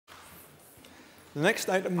The next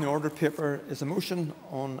item in the order paper is a motion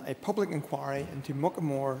on a public inquiry into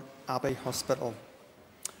Muckamore Abbey Hospital.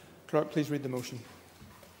 Clerk, please read the motion.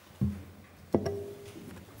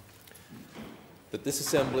 That this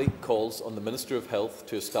Assembly calls on the Minister of Health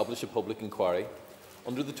to establish a public inquiry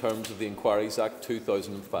under the terms of the Inquiries Act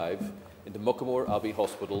 2005 into Muckamore Abbey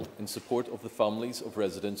Hospital in support of the families of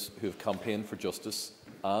residents who have campaigned for justice,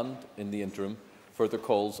 and, in the interim, further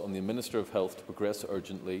calls on the Minister of Health to progress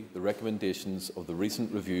urgently the recommendations of the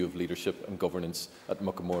recent review of leadership and governance at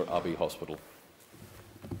Muckamore Abbey Hospital.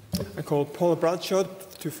 I call Paula Bradshaw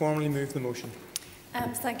to formally move the motion.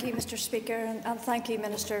 Thank you, Mr. Speaker, and thank you,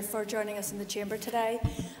 Minister, for joining us in the chamber today.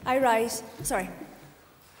 I'm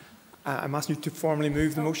asking you to formally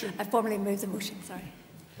move the motion. I formally move the motion, sorry.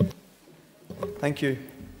 Thank you.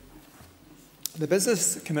 The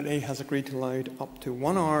Business Committee has agreed to allow up to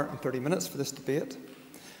 1 hour and 30 minutes for this debate.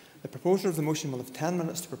 The proposer of the motion will have 10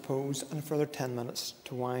 minutes to propose and a further 10 minutes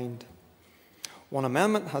to wind. One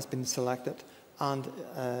amendment has been selected and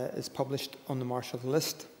is published on the Marshall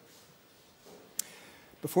list.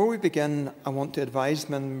 Before we begin, I want to advise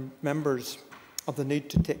members of the need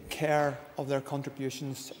to take care of their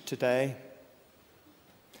contributions today.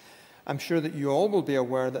 I'm sure that you all will be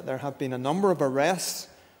aware that there have been a number of arrests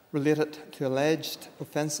related to alleged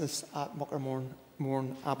offences at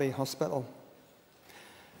Muckamore Abbey Hospital.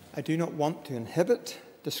 I do not want to inhibit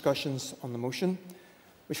discussions on the motion,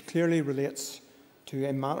 which clearly relates to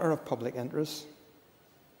a matter of public interest.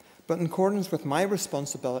 But in accordance with my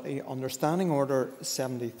responsibility under Standing Order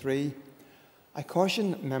 73, I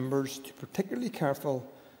caution members to be particularly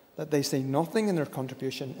careful that they say nothing in their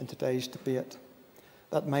contribution in today's debate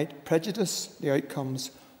that might prejudice the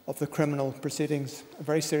outcomes of the criminal proceedings, a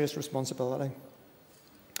very serious responsibility.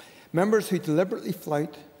 Members who deliberately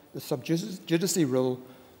flout the sub judice rule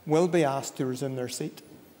will be asked to resume their seat.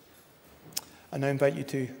 I now invite you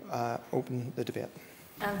to open the debate.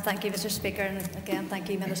 Thank you, Mr. Speaker, and again thank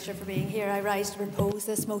you, Minister, for being here. I rise to propose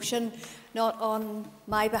this motion, not on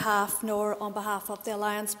my behalf nor on behalf of the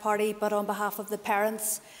Alliance Party, but on behalf of the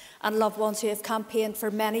parents and loved ones who have campaigned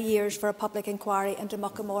for many years for a public inquiry into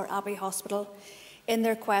Muckamore Abbey Hospital in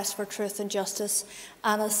their quest for truth and justice.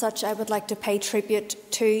 And as such, I would like to pay tribute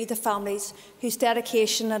to the families whose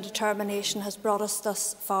dedication and determination has brought us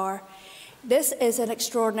thus far. This is an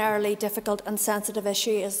extraordinarily difficult and sensitive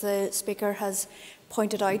issue, as the Speaker has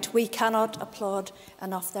pointed out. We cannot applaud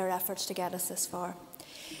enough their efforts to get us this far.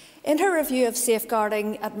 In her review of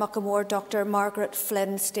safeguarding at Muckamore, Dr. Margaret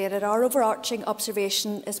Flynn stated, "Our overarching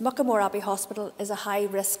observation is Muckamore Abbey Hospital is a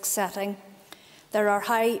high-risk setting. There are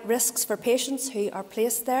high risks for patients who are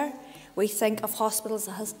placed there. We think of hospitals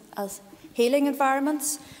as healing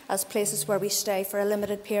environments, as places where we stay for a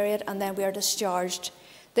limited period and then we are discharged.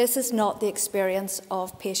 This is not the experience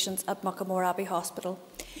of patients at Muckamore Abbey Hospital."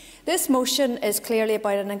 This motion is clearly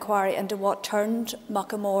about an inquiry into what turned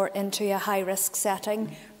Muckamore into a high-risk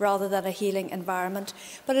setting rather than a healing environment,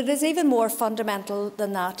 but it is even more fundamental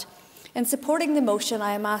than that. In supporting the motion,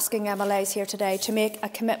 I am asking MLAs here today to make a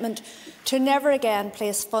commitment to never again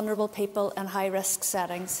place vulnerable people in high-risk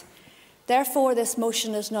settings. Therefore, this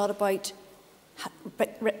motion is not about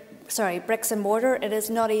bricks and mortar. It is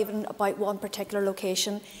not even about one particular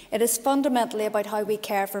location. It is fundamentally about how we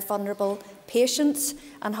care for vulnerable patients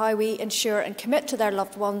and how we ensure and commit to their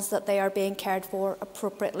loved ones that they are being cared for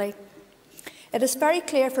appropriately. It is very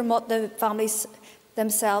clear from what the families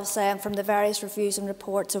themselves say and from the various reviews and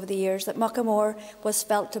reports over the years that Muckamore was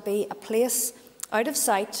felt to be a place out of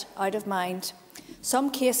sight, out of mind. Some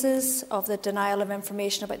cases of the denial of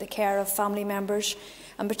information about the care of family members,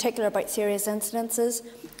 in particular about serious incidences,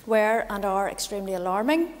 were and are extremely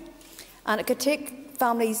alarming, and it could take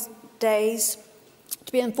families days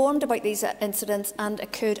to be informed about these incidents, and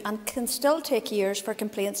it could and can still take years for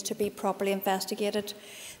complaints to be properly investigated.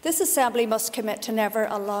 This Assembly must commit to never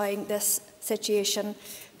allowing this situation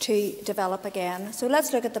to develop again. So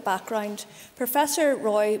let's look at the background. Professor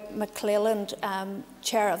Roy McClelland,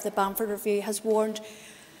 Chair of the Bamford Review, has warned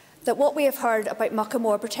that what we have heard about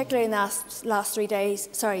Muckamore, particularly in the last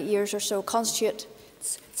years or so, constitute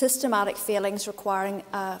systematic failings requiring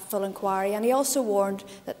a full inquiry, and he also warned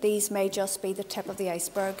that these may just be the tip of the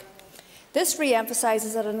iceberg. This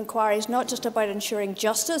re-emphasises that an inquiry is not just about ensuring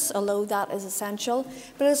justice, although that is essential,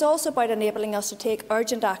 but it is also about enabling us to take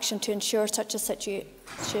urgent action to ensure such a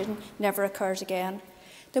situation never occurs again.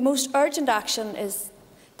 The most urgent action is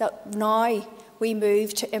that now we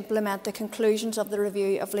move to implement the conclusions of the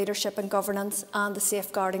review of leadership and governance and the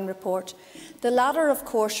safeguarding report. The latter, of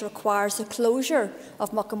course, requires the closure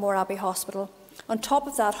of Muckamore Abbey Hospital. On top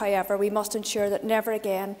of that, however, we must ensure that never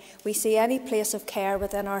again we see any place of care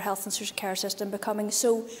within our health and social care system becoming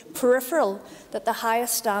so peripheral that the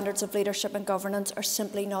highest standards of leadership and governance are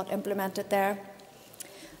simply not implemented there.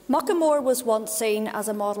 Muckamore was once seen as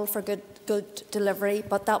a model for good delivery,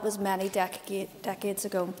 but that was many decades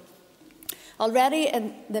ago. Already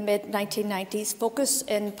in the mid-1990s, focus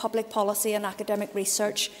in public policy and academic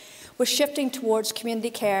research was shifting towards community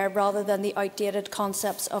care rather than the outdated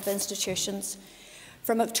concepts of institutions.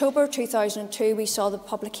 From October 2002, we saw the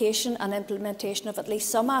publication and implementation of at least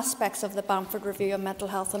some aspects of the Bamford Review on Mental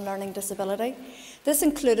Health and Learning Disability. This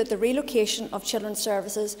included the relocation of children's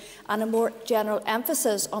services and a more general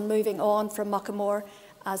emphasis on moving on from Muckamore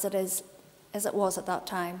as it was at that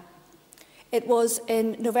time. It was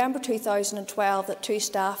in November 2012 that 2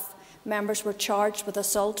 staff members were charged with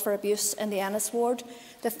assault for abuse in the Ennis ward.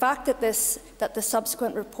 The fact that the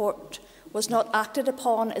subsequent report was not acted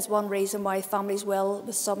upon is one reason why families will,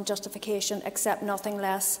 with some justification, accept nothing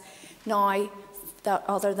less now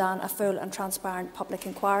other than a full and transparent public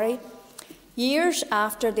inquiry. Years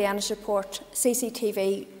after the Ennis report,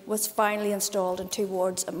 CCTV was finally installed in 2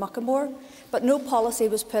 wards at Muckamore, but no policy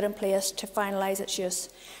was put in place to finalise its use.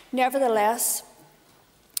 Nevertheless,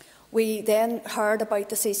 we then heard about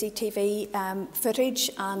the CCTV footage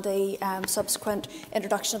and the subsequent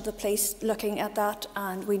introduction of the police looking at that,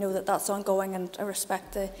 and we know that that's ongoing, and I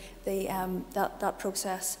respect that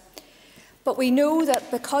process. But we know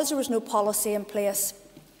that because there was no policy in place,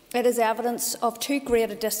 it is evidence of too great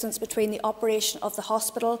a distance between the operation of the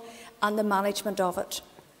hospital and the management of it.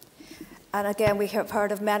 And again, we have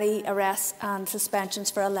heard of many arrests and suspensions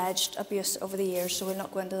for alleged abuse over the years, so we'll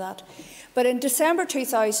not go into that. But in December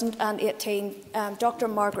 2018, Dr.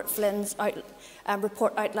 Margaret Flynn's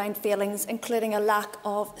report outlined failings, including a lack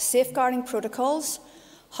of safeguarding protocols,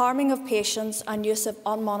 harming of patients and use of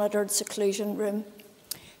unmonitored seclusion room.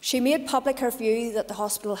 She made public her view that the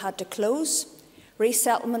hospital had to close.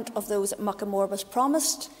 Resettlement of those at Muckamore was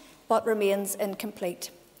promised, but remains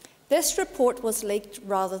incomplete. This report was leaked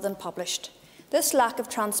rather than published. This lack of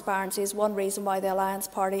transparency is one reason why the Alliance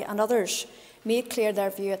Party and others made clear their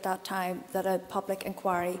view at that time that a public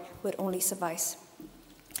inquiry would only suffice.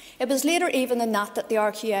 It was later even than that the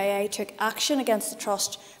RQIA took action against the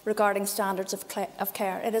Trust regarding standards of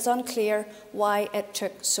care. It is unclear why it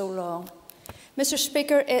took so long. Mr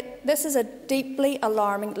Speaker, this is a deeply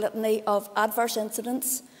alarming litany of adverse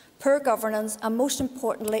incidents, poor governance and, most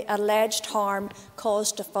importantly, alleged harm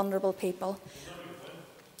caused to vulnerable people.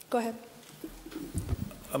 Go ahead.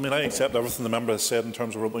 I mean, I accept everything the member has said in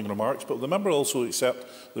terms of opening remarks, but the member also accepts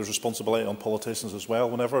there's responsibility on politicians as well.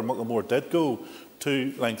 Whenever Muckamore did go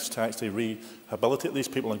to lengths to actually rehabilitate these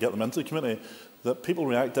people and get them into the community, that people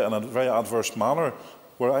reacted in a very adverse manner,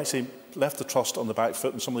 where actually left the Trust on the back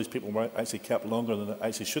foot, and some of these people were actually kept longer than it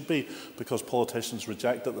actually should be because politicians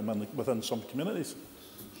rejected them within some communities.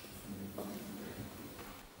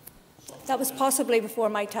 That was possibly before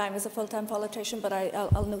my time as a full-time politician, but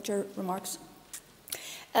I'll note your remarks.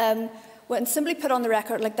 When simply put on the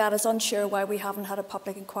record like that is unsure why we haven't had a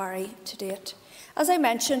public inquiry to date. As I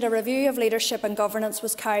mentioned, a review of leadership and governance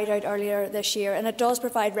was carried out earlier this year, and it does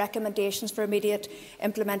provide recommendations for immediate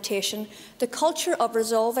implementation. The culture of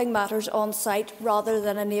resolving matters on site rather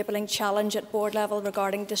than enabling challenge at board level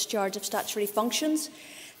regarding discharge of statutory functions,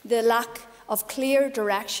 the lack of clear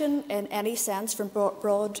direction in any sense from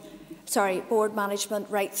board management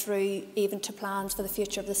right through even to plans for the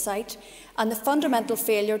future of the site, and the fundamental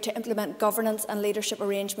failure to implement governance and leadership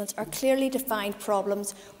arrangements are clearly defined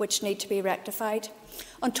problems which need to be rectified.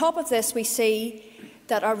 On top of this, we see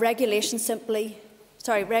that our regulation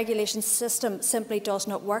system simply does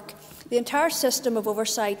not work. The entire system of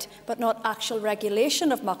oversight, but not actual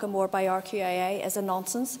regulation of Muckamore by RQIA, is a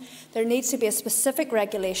nonsense. There needs to be a specific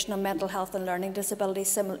regulation on mental health and learning disability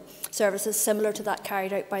services similar to that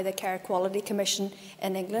carried out by the Care Quality Commission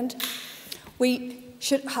in England. We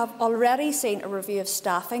should have already seen a review of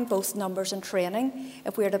staffing, both numbers and training,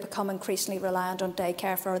 if we are to become increasingly reliant on day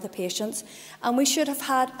care for the patients. And we should have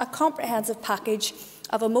had a comprehensive package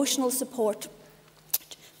of emotional support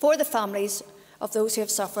for the families of those who have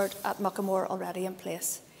suffered at Muckamore already in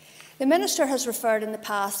place. The Minister has referred in the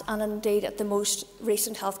past, and indeed at the most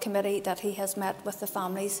recent Health Committee, that he has met with the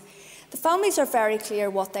families. The families are very clear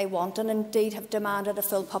what they want, and indeed have demanded a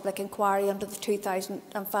full public inquiry under the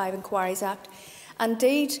 2005 Inquiries Act.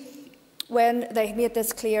 Indeed, when they made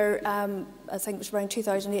this clear, I think it was around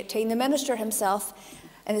 2018, the Minister himself,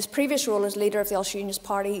 in his previous role as leader of the Ulster Unionist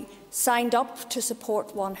Party, signed up to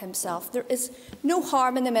support one himself. There is no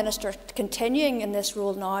harm in the Minister continuing in this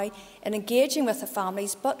role now and engaging with the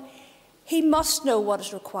families, but he must know what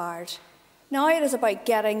is required. Now it is about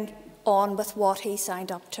getting on with what he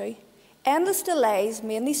signed up to. Endless delays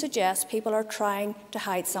mainly suggest people are trying to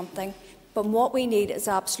hide something, but what we need is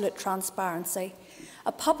absolute transparency.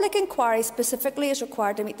 A public inquiry specifically is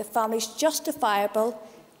required to meet the family's justifiable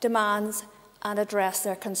demands and address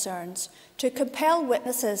their concerns, to compel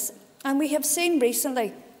witnesses. And we have seen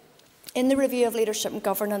recently in the review of leadership and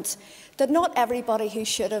governance that not everybody who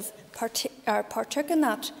should have partook in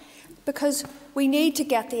that, because we need to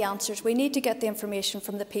get the answers, we need to get the information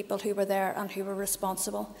from the people who were there and who were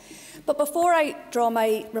responsible. But before I draw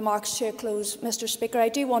my remarks to a close, Mr. Speaker, I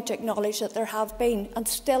do want to acknowledge that there have been, and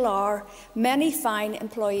still are, many fine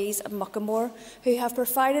employees of Muckamore who have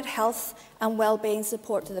provided health and well-being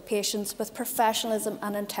support to the patients with professionalism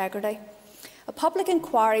and integrity. A public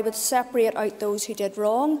inquiry would separate out those who did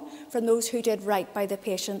wrong from those who did right by the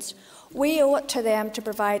patients. We owe it to them to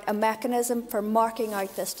provide a mechanism for marking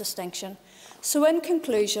out this distinction. So in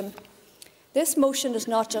conclusion, this motion is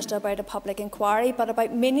not just about a public inquiry, but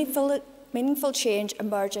about meaningful change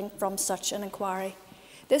emerging from such an inquiry.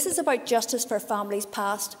 This is about justice for families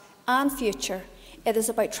past and future. It is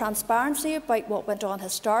about transparency about what went on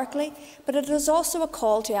historically, but it is also a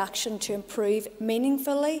call to action to improve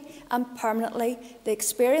meaningfully and permanently the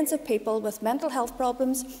experience of people with mental health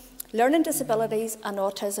problems, learning disabilities and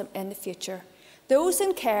autism in the future. Those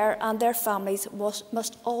in care and their families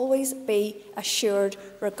must always be assured,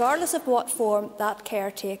 regardless of what form that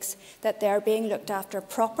care takes, that they are being looked after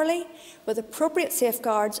properly, with appropriate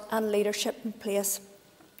safeguards and leadership in place.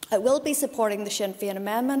 I will be supporting the Sinn Féin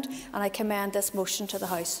amendment, and I commend this motion to the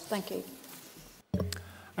House. Thank you.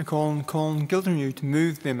 I call on Colin Gildernew to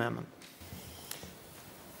move the amendment.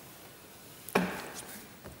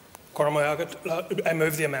 I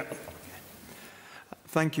move the amendment.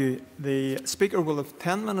 Thank you. The Speaker will have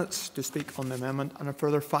 10 minutes to speak on the amendment and a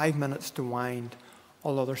further 5 minutes to wind.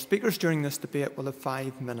 All other speakers during this debate will have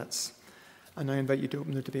 5 minutes. I now invite you to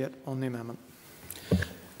open the debate on the amendment.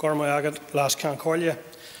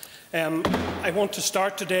 I want to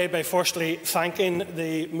start today by firstly thanking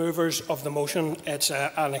the movers of the motion. It's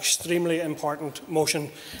an extremely important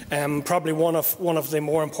motion, probably one of the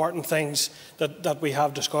more important things that we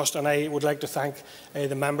have discussed, and I would like to thank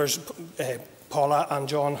the members, Paula and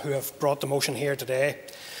John, who have brought the motion here today.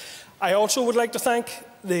 I also would like to thank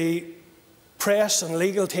the press and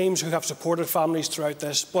legal teams who have supported families throughout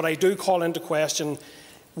this, but I do call into question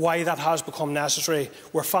why that has become necessary,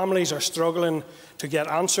 where families are struggling to get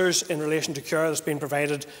answers in relation to care that's been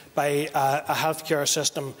provided by a healthcare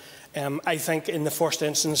system. I think in the first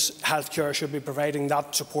instance, healthcare should be providing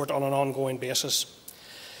that support on an ongoing basis.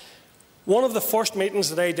 One of the first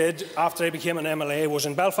meetings that I did after I became an MLA was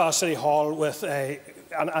in Belfast City Hall with and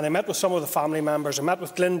I met with some of the family members. I met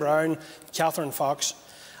with Glyn Brown, Catherine Fox,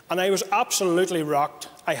 and I was absolutely rocked,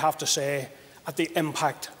 I have to say, at the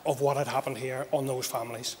impact of what had happened here on those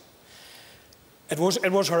families. It was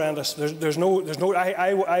horrendous. I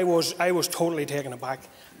was totally taken aback.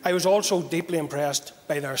 I was also deeply impressed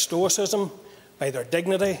by their stoicism, by their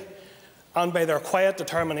dignity, and by their quiet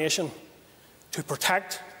determination to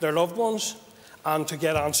protect their loved ones and to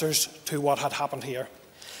get answers to what had happened here.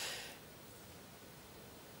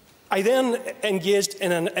 I then engaged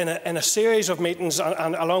in a series of meetings,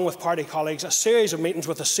 and along with party colleagues, a series of meetings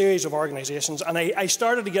with a series of organisations, and I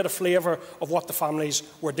started to get a flavour of what the families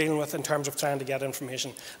were dealing with in terms of trying to get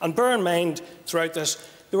information. And bear in mind, throughout this,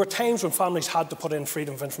 there were times when families had to put in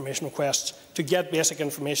freedom of information requests to get basic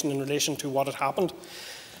information in relation to what had happened.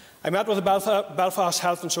 I met with the Belfast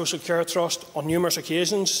Health and Social Care Trust on numerous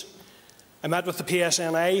occasions. I met with the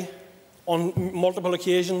PSNI on multiple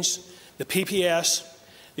occasions, the PPS,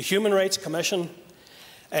 the Human Rights Commission,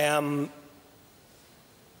 sectoral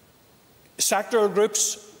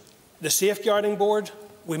groups, the Safeguarding Board.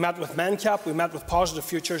 We met with MENCAP, we met with Positive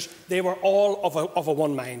Futures. They were all of a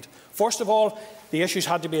one mind. First of all, the issues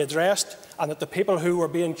had to be addressed, and that the people who were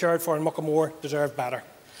being cared for in Muckamore deserved better.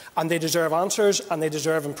 And they deserve answers, and they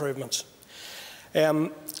deserve improvements.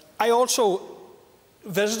 I also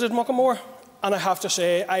visited Muckamore, and I have to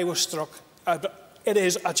say I was struck. It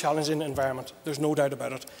is a challenging environment, there's no doubt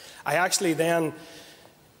about it. I actually then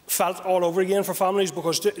felt all over again for families,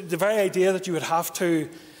 because the very idea that you would have to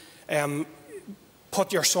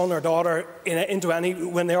put your son or daughter into any,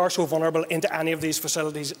 when they are so vulnerable, into any of these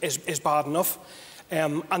facilities is bad enough.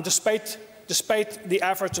 And despite the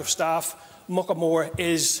efforts of staff, Muckamore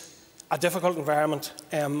is a difficult environment.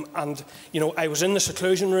 And you know, I was in the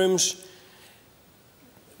seclusion rooms.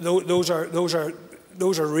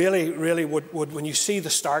 Those are really would when you see the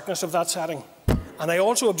starkness of that setting. And I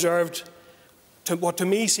also observed what to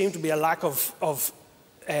me seemed to be a lack of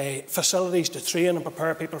facilities to train and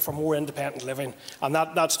prepare people for more independent living, and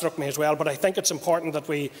that struck me as well. But I think it's important that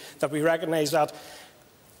we recognise that.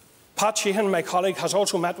 Pat Sheehan, my colleague, has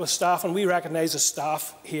also met with staff, and we recognise that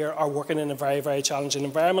staff here are working in a very, very challenging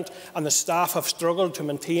environment, and the staff have struggled to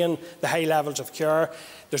maintain the high levels of care.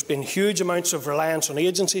 There's been huge amounts of reliance on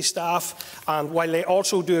agency staff, and while they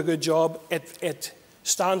also do a good job, it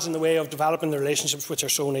stands in the way of developing the relationships which are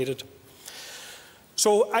so needed.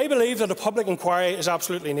 So I believe that a public inquiry is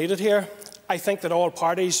absolutely needed here. I think that all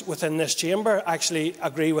parties within this chamber actually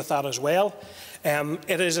agree with that as well.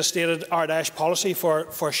 It is a stated Ardèche policy for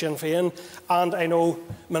Sinn Féin, and I know,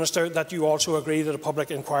 Minister, that you also agree that a public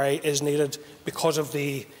inquiry is needed because of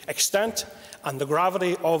the extent and the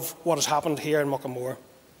gravity of what has happened here in Muckamore.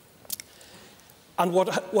 And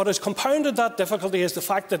what has compounded that difficulty is the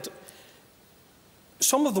fact that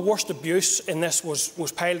some of the worst abuse in this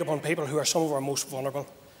was piled upon people who are some of our most vulnerable,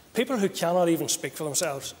 people who cannot even speak for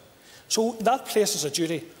themselves. So that places a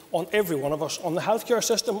duty on every one of us, on the healthcare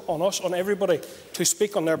system, on us, on everybody, to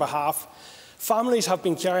speak on their behalf. Families have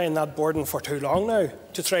been carrying that burden for too long now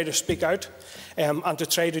to try to speak out and to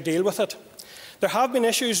try to deal with it. There have been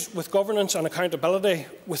issues with governance and accountability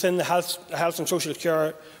within the health and social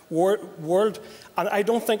care world, and I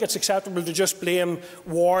don't think it's acceptable to just blame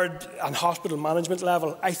ward and hospital management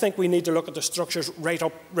level. I think we need to look at the structures right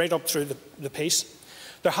up through the piece.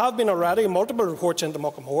 There have been already multiple reports into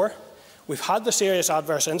Muckamore. We've had the serious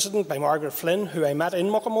adverse incident by Margaret Flynn, who I met in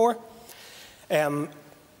Muckamore.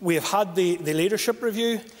 We have had the leadership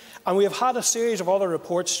review, and we have had a series of other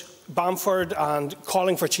reports, Bamford and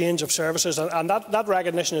calling for change of services, and that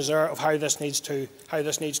recognition is there of how this needs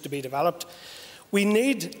to be developed. We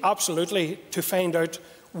need absolutely to find out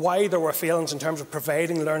why there were failings in terms of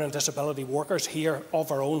providing learning disability workers here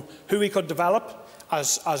of our own, who we could develop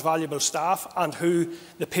as valuable staff, and who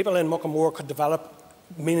the people in Muckamore could develop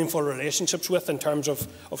meaningful relationships with in terms of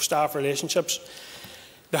staff relationships.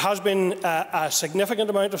 There has been a significant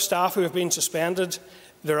amount of staff who have been suspended.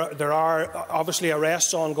 There are obviously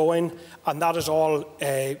arrests ongoing, and that is all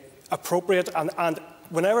appropriate. And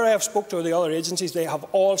whenever I have spoke to the other agencies, they have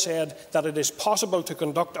all said that it is possible to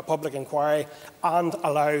conduct a public inquiry and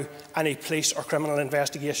allow any police or criminal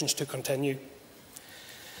investigations to continue.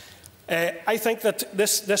 I think that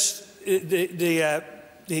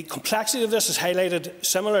the complexity of this has highlighted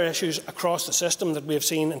similar issues across the system that we have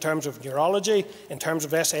seen in terms of neurology, in terms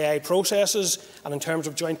of SAI processes, and in terms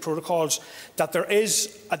of joint protocols, that there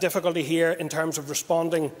is a difficulty here in terms of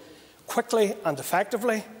responding quickly and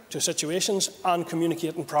effectively to situations and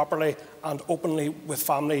communicating properly and openly with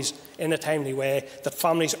families in a timely way, that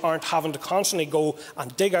families aren't having to constantly go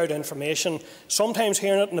and dig out information, sometimes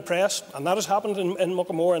hearing it in the press, and that has happened in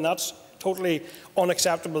Muckamore, and that's totally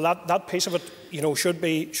unacceptable. That piece of it, should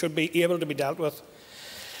be able to be dealt with.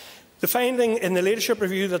 The finding in the leadership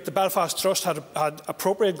review that the Belfast Trust had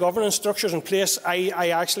appropriate governance structures in place, I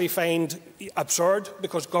actually find absurd,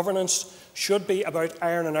 because governance should be about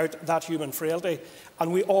ironing out that human frailty.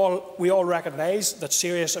 And we all recognise that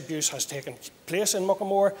serious abuse has taken place in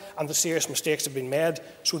Muckamore and that serious mistakes have been made.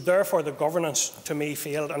 So therefore the governance, to me,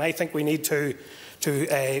 failed. And I think we need to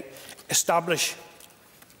establish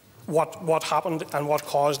what happened and what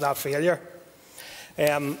caused that failure.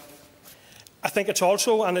 I think it's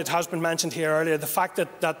also, and it has been mentioned here earlier, the fact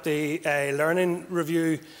that the learning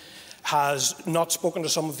review has not spoken to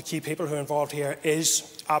some of the key people who are involved here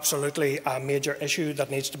is absolutely a major issue that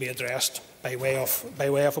needs to be addressed by way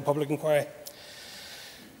of a public inquiry.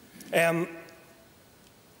 I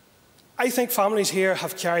think families here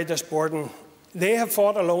have carried this burden. They have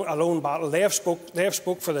fought a lone battle. They have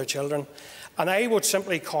spoke for their children, and I would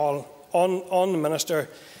simply call on the Minister.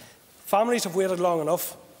 Families have waited long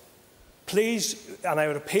enough. Please, and I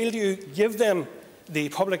would appeal to you, give them the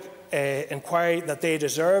public inquiry that they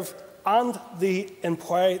deserve and the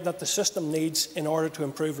inquiry that the system needs in order to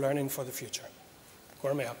improve learning for the future.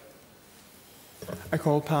 I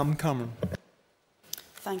call Pam Cameron.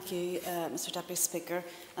 Thank you, Mr Deputy Speaker,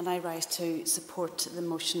 and I rise to support the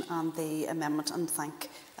motion and the amendment and thank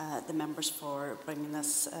the members for bringing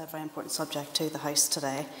this very important subject to the House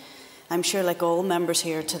today. I'm sure, like all members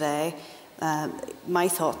here today, my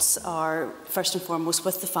thoughts are first and foremost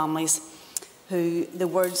with the families who the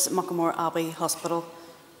words Muckamore Abbey Hospital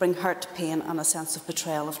bring hurt, pain and a sense of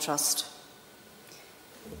betrayal of trust.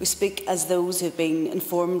 We speak as those who have been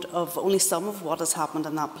informed of only some of what has happened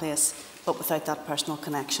in that place, but without that personal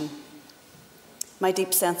connection. My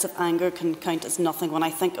deep sense of anger can count as nothing when I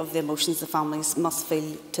think of the emotions the families must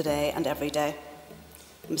feel today and every day.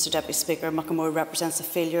 Mr Deputy Speaker, Muckamore represents a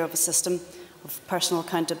failure of a system of personal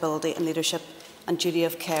accountability and leadership and duty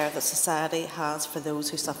of care that society has for those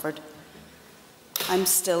who suffered. I'm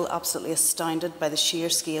still absolutely astounded by the sheer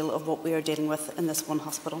scale of what we are dealing with in this one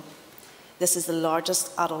hospital. This is the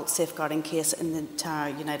largest adult safeguarding case in the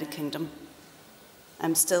entire United Kingdom.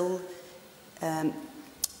 I'm still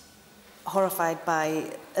horrified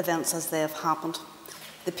by events as they have happened.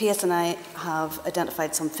 The PSNI have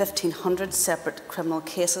identified some 1,500 separate criminal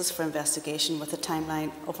cases for investigation, with a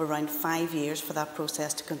timeline of around 5 years for that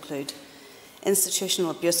process to conclude.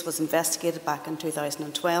 Institutional abuse was investigated back in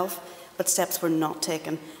 2012, but steps were not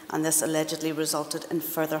taken, and this allegedly resulted in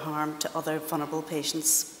further harm to other vulnerable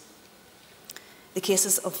patients. The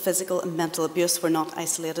cases of physical and mental abuse were not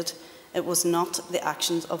isolated. It was not the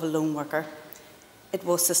actions of a lone worker. It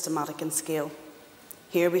was systematic in scale.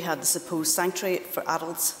 Here we had the supposed sanctuary for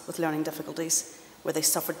adults with learning difficulties, where they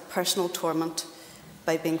suffered personal torment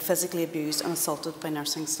by being physically abused and assaulted by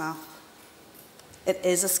nursing staff. It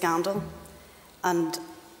is a scandal, and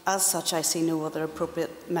as such I see no other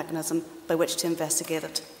appropriate mechanism by which to investigate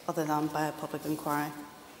it other than by a public inquiry.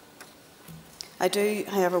 I do,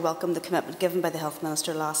 however, welcome the commitment given by the Health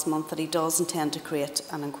Minister last month that he does intend to create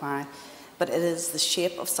an inquiry, but it is the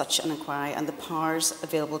shape of such an inquiry and the powers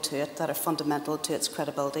available to it that are fundamental to its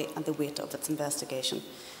credibility and the weight of its investigation.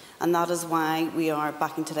 And that is why we are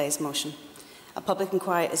backing today's motion. A public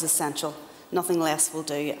inquiry is essential. Nothing less will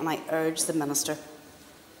do, and I urge the Minister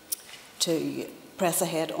to press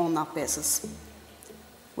ahead on that basis.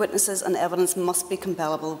 Witnesses and evidence must be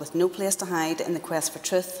compellable, with no place to hide in the quest for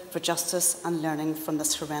truth, for justice and learning from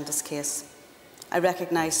this horrendous case. I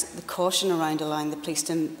recognise the caution around allowing the police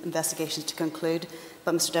investigations to conclude,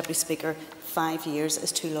 but, Mr Deputy Speaker, 5 years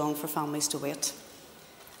is too long for families to wait.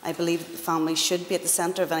 I believe that the families should be at the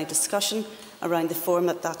centre of any discussion around the form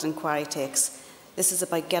that that inquiry takes. This is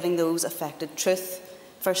about getting those affected truth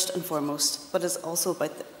first and foremost, but it is also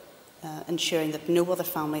about ensuring that no other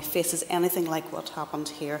family faces anything like what happened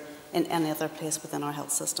here in any other place within our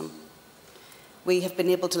health system. We have been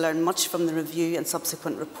able to learn much from the review and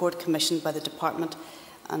subsequent report commissioned by the Department,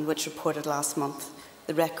 and which reported last month.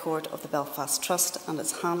 The record of the Belfast Trust and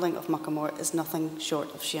its handling of Muckamore is nothing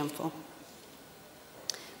short of shameful.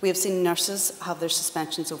 We have seen nurses have their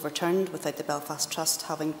suspensions overturned without the Belfast Trust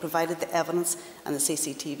having provided the evidence and the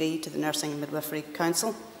CCTV to the Nursing and Midwifery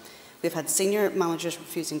Council. We have had senior managers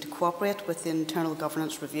refusing to cooperate with the internal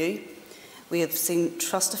governance review. We have seen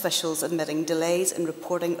trust officials admitting delays in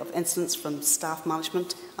reporting of incidents from staff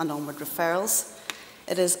management and onward referrals.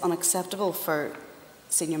 It is unacceptable for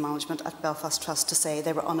senior management at Belfast Trust to say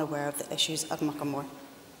they were unaware of the issues at Muckamore.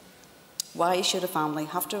 Why should a family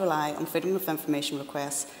have to rely on freedom of information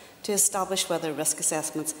requests to establish whether risk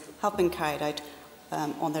assessments have been carried out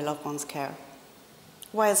on their loved one's care?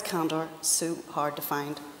 Why is candour so hard to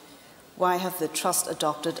find? Why have the Trust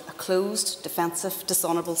adopted a closed, defensive,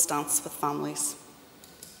 dishonourable stance with families?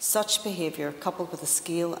 Such behaviour, coupled with the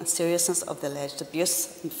scale and seriousness of the alleged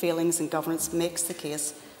abuse and failings in governance, makes the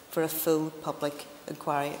case for a full public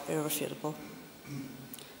inquiry irrefutable.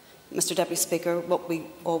 Mr Deputy Speaker, what we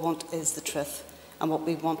all want is the truth, and what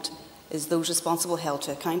we want is those responsible held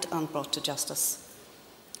to account and brought to justice.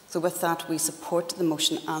 So with that, we support the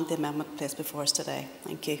motion and the amendment placed before us today.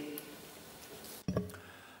 Thank you.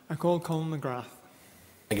 I call Colin McGrath.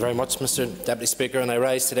 Thank you very much, Mr Deputy Speaker, and I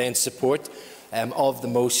rise today in support of the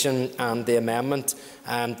motion and the amendment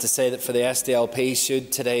to say that for the SDLP,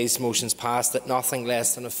 should today's motions pass, that nothing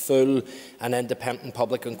less than a full and independent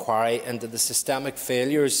public inquiry into the systemic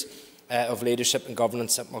failures of leadership and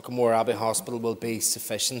governance at Muckamore Abbey Hospital will be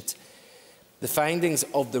sufficient. The findings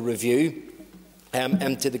of the review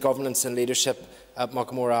into the governance and leadership at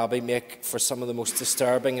Muckamore Abbey make for some of the most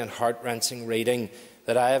disturbing and heart-wrenching reading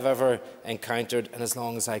that I have ever encountered in as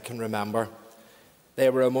long as I can remember. They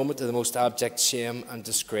were a moment of the most abject shame and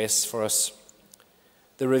disgrace for us.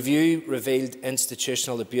 The review revealed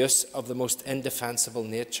institutional abuse of the most indefensible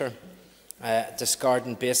nature,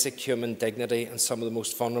 discarding basic human dignity in some of the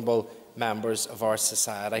most vulnerable members of our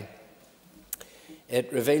society.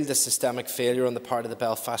 It revealed a systemic failure on the part of the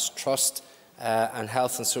Belfast Trust and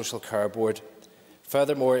Health and Social Care Board.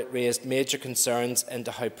 Furthermore, it raised major concerns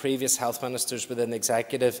into how previous health ministers within the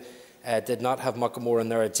executive did not have Muckamore on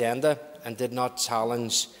their agenda and did not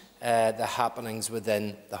challenge the happenings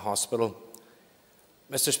within the hospital.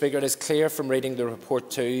 Mr Speaker, it is clear from reading the report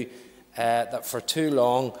too that for too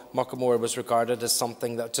long Muckamore was regarded as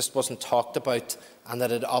something that just wasn't talked about and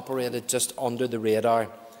that it operated just under the radar,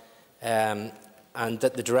 and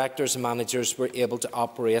that the directors and managers were able to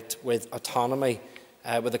operate with autonomy,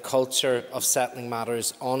 with a culture of settling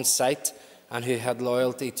matters on site, and who had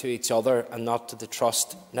loyalty to each other and not to the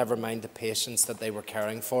trust, never mind the patients that they were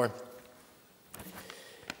caring for.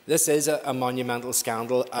 This is a monumental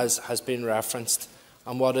scandal, as has been referenced,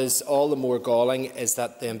 and what is all the more galling is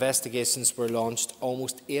that the investigations were launched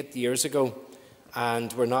almost 8 years ago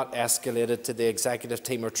and were not escalated to the Executive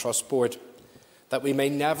Team or Trust Board, that we may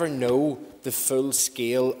never know the full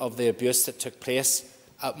scale of the abuse that took place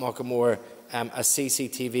at Muckamore, as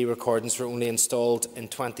CCTV recordings were only installed in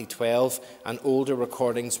 2012 and older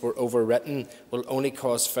recordings were overwritten, will only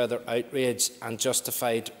cause further outrage and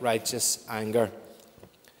justified righteous anger.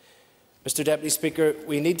 Mr Deputy Speaker,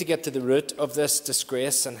 we need to get to the root of this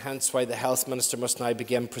disgrace, and hence why the Health Minister must now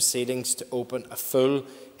begin proceedings to open a full,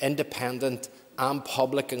 independent and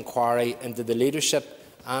public inquiry into the leadership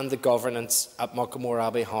and the governance at Muckamore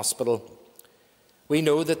Abbey Hospital. We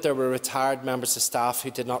know that there were retired members of staff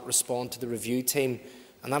who did not respond to the review team,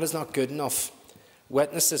 and that is not good enough.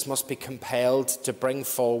 Witnesses must be compelled to bring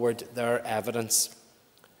forward their evidence.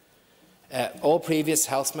 All previous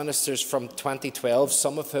health ministers from 2012,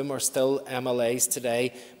 some of whom are still MLAs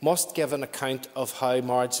today, must give an account of how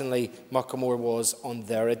marginally Muckamore was on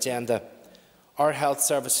their agenda. Our health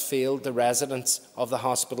service failed the residents of the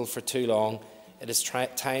hospital for too long. It is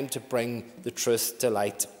time to bring the truth to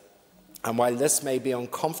light. And while this may be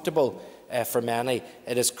uncomfortable for many,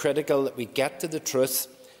 it is critical that we get to the truth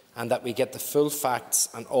and that we get the full facts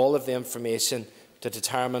and all of the information to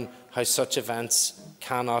determine how such events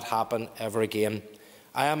cannot happen ever again.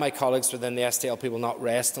 I and my colleagues within the SDLP will not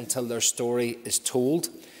rest until their story is told,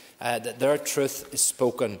 that their truth is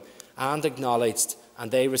spoken and acknowledged,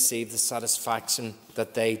 and they receive the satisfaction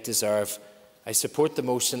that they deserve. I support the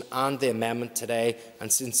motion and the amendment today,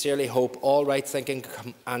 and sincerely hope all right-thinking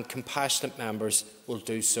and compassionate members will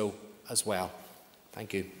do so as well.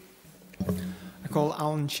 Thank you. I call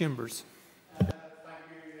Alan Chambers.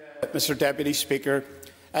 Mr Deputy Speaker,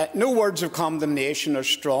 no words of condemnation are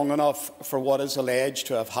strong enough for what is alleged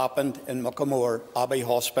to have happened in Muckamore Abbey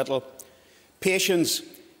Hospital. Patients,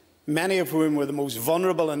 many of whom were the most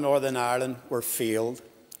vulnerable in Northern Ireland, were failed.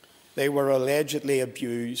 They were allegedly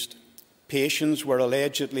abused. Patients were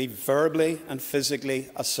allegedly verbally and physically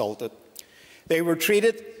assaulted. They were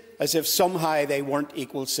treated as if somehow they weren't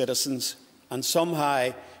equal citizens, and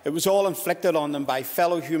somehow it was all inflicted on them by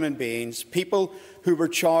fellow human beings, people who were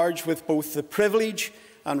charged with both the privilege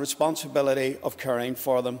and responsibility of caring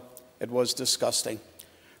for them. It was disgusting.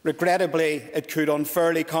 Regrettably, it could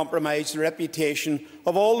unfairly compromise the reputation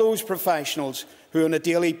of all those professionals who on a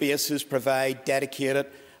daily basis provide dedicated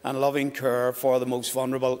and loving care for the most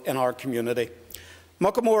vulnerable in our community.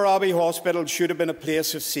 Muckamore Abbey Hospital should have been a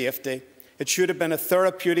place of safety. It should have been a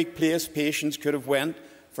therapeutic place patients could have went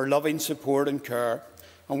for loving support and care.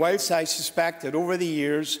 And whilst I suspect that over the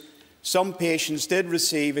years some patients did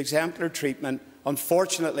receive exemplary treatment,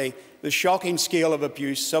 unfortunately the shocking scale of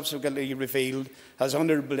abuse subsequently revealed has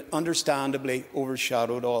understandably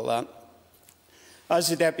overshadowed all that. As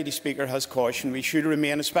the Deputy Speaker has cautioned, we should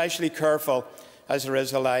remain especially careful as there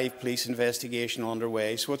is a live police investigation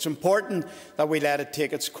underway. So it's important that we let it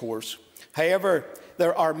take its course. However,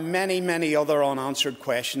 there are many other unanswered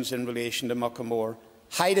questions in relation to Muckamore.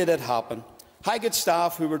 How did it happen? How could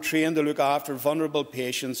staff who were trained to look after vulnerable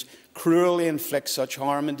patients cruelly inflict such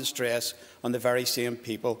harm and distress on the very same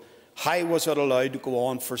people? How was it allowed to go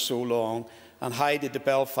on for so long? And how did the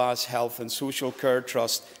Belfast Health and Social Care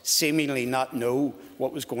Trust seemingly not know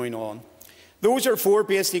what was going on? Those are four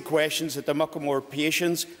basic questions that the Muckamore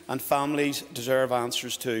patients and families deserve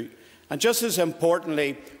answers to. And just as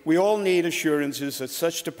importantly, we all need assurances that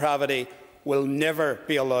such depravity will never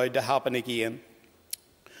be allowed to happen again.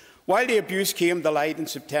 While the abuse came to light in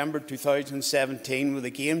September 2017 with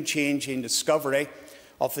the game-changing discovery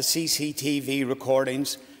of the CCTV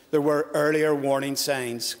recordings, there were earlier warning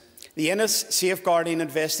signs. The Innis safeguarding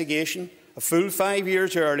investigation, a full 5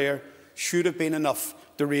 years earlier, should have been enough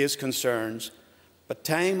to raise concerns. But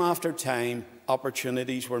time after time,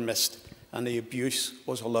 opportunities were missed and the abuse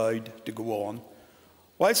was allowed to go on.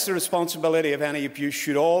 Whilst the responsibility of any abuse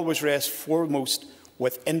should always rest foremost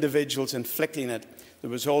with individuals inflicting it, there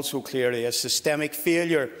was also clearly a systemic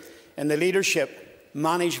failure in the leadership,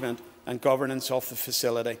 management and governance of the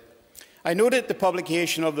facility. I noted the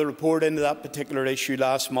publication of the report into that particular issue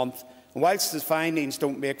last month, and whilst the findings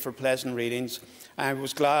don't make for pleasant readings, I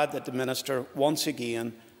was glad that the Minister once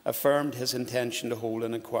again affirmed his intention to hold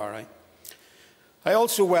an inquiry. I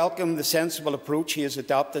also welcome the sensible approach he has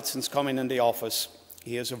adopted since coming into office.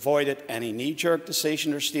 He has avoided any knee-jerk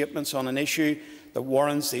decision or statements on an issue that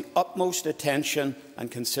warrants the utmost attention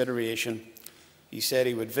and consideration. He said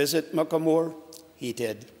he would visit Muckamore. He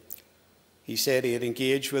did. He said he had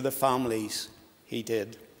engaged with the families. He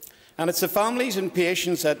did. And it's the families and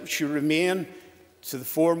patients that should remain to the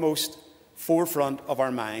foremost forefront of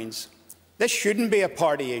our minds. This shouldn't be a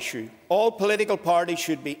party issue. All political parties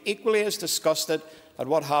should be equally as disgusted at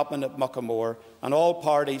what happened at Muckamore, and all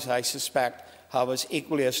parties, I suspect, have as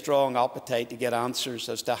equally a strong appetite to get answers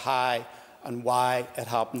as to how and why it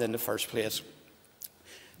happened in the first place.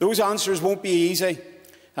 Those answers won't be easy,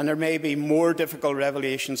 and there may be more difficult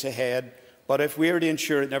revelations ahead, but if we are to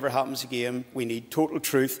ensure it never happens again, we need total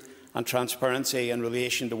truth and transparency in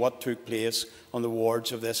relation to what took place on the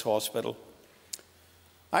wards of this hospital.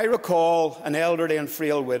 I recall an elderly and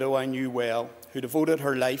frail widow I knew well, who devoted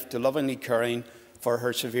her life to lovingly caring for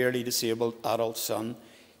her severely disabled adult son.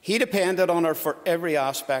 He depended on her for every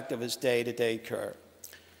aspect of his day-to-day care.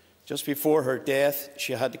 Just before her death,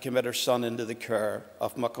 she had to commit her son into the care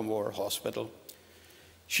of Muckamore Hospital.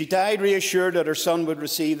 She died reassured that her son would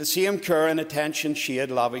receive the same care and attention she had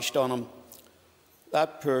lavished on him.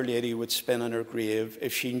 That poor lady would spin in her grave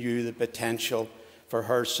if she knew the potential for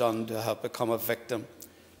her son to have become a victim,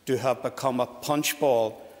 to have become a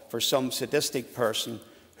punchball for some sadistic person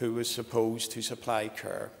who was supposed to supply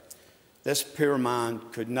care. This poor man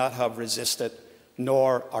could not have resisted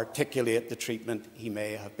nor articulate the treatment he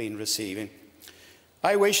may have been receiving.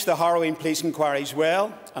 I wish the harrowing police inquiries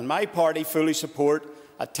well, and my party fully support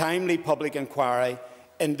a timely public inquiry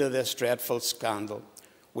into this dreadful scandal.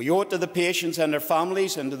 We owe it to the patients and their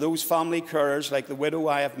families, and to those family carers like the widow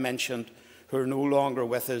I have mentioned who are no longer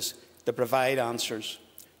with us, to provide answers,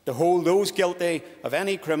 to hold those guilty of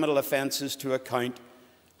any criminal offences to account,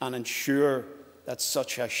 and ensure that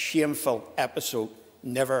such a shameful episode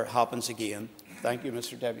never happens again. Thank you,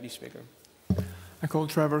 Mr. Deputy Speaker. I call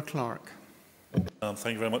Trevor Clark.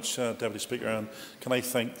 Thank you very much, Deputy Speaker. And can I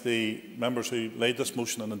thank the members who laid this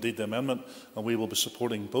motion and indeed the amendment, and we will be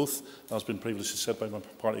supporting both, as has been previously said by my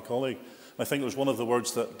party colleague. I think it was one of the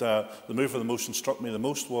words that the mover of the motion struck me the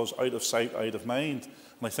most was out of sight, out of mind.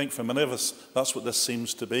 And I think for many of us, that's what this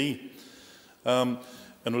seems to be. In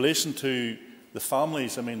relation to the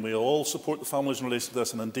families, I mean, we all support the families in relation to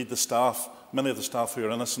this, and indeed the staff, many of the staff who are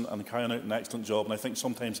innocent and carrying out an excellent job. And I think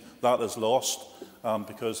sometimes that is lost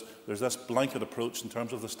because there's this blanket approach in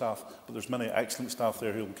terms of the staff, but there's many excellent staff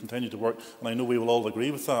there who will continue to work, and I know we will all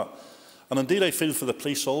agree with that. And indeed I feel for the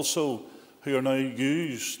police also, who are now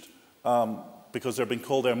used because they're being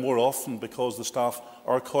called there more often because the staff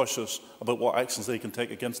are cautious about what actions they can take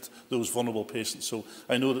against those vulnerable patients. So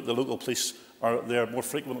I know that the local police are there more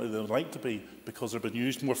frequently than they'd like to be because they're being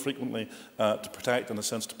used more frequently to protect, in a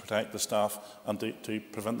sense, to protect the staff and to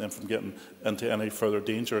prevent them from getting into any further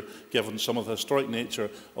danger, given some of the historic nature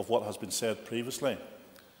of what has been said previously.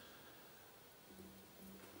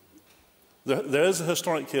 There is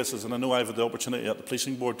historic cases, and I know I've had the opportunity at the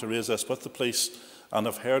policing board to raise this with the police, and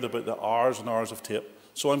I've heard about the hours and hours of tape.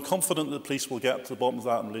 So I'm confident that the police will get to the bottom of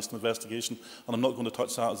that in relation to the investigation, and I'm not going to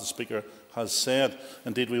touch that, as the Speaker has said.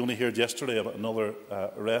 Indeed, we only heard yesterday about another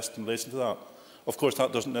arrest in relation to that. Of course,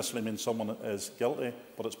 that doesn't necessarily mean someone is guilty,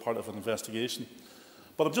 but it's part of an investigation.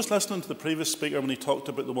 But I'm just listening to the previous Speaker when he talked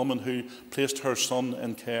about the woman who placed her son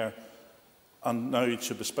in care, and now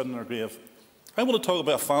should be spinning her grave. I want to talk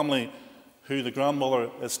about a family who the grandmother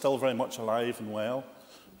is still very much alive and well.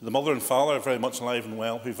 The mother and father are very much alive and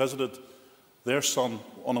well, who visited their son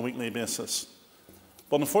on a weekly basis.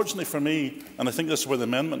 But unfortunately for me, and I think this is where the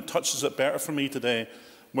amendment touches it better for me today,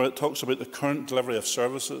 where it talks about the current delivery of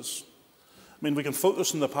services. I mean, we can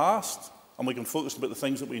focus on the past, and we can focus about the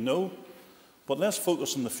things that we know, but let's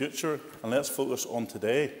focus on the future, and let's focus on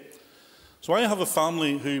today. So I have a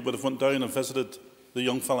family who would have went down and visited the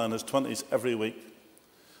young fella in his 20s every week.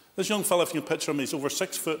 This young fella, if you can picture him, he's over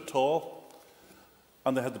 6 foot tall,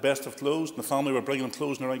 and they had the best of clothes, and the family were bringing him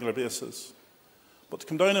clothes on a regular basis. But to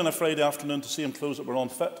come down on a Friday afternoon to see him clothes that were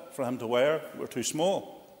unfit for him to wear were too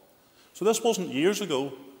small. So this wasn't years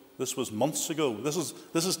ago, this was months ago. This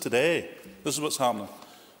is today. This is what's happening.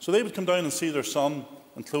 So they would come down and see their son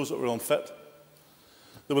in clothes that were unfit.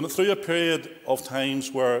 They went through a period of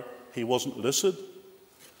times where he wasn't lucid.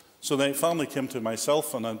 So the family came to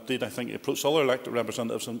myself, and indeed I think he approached other elected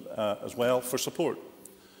representatives as well for support.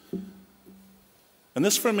 And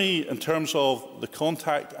this for me, in terms of the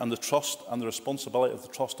contact and the trust and the responsibility of the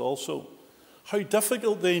trust also, how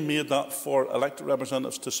difficult they made that for elected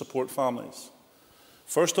representatives to support families.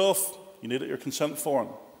 First off, you needed your consent form.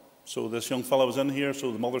 So this young fellow was in here,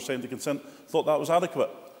 so the mother signed the consent, thought that was adequate.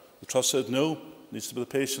 The trust said no, it needs to be the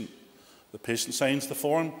patient. The patient signs the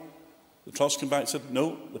form. The trust came back and said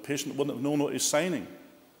no, the patient wouldn't have known what he's signing.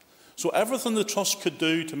 So everything the trust could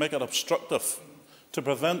do to make it obstructive, to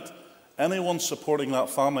prevent anyone supporting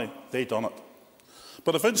that family, they done it.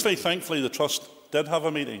 But eventually, thankfully, the trust did have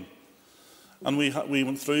a meeting. and we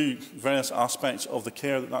went through various aspects of the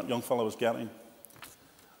care that young fellow was getting.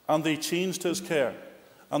 And they changed his care,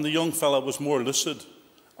 and the young fellow was more lucid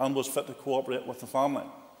and was fit to cooperate with the family.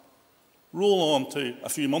 Roll on to a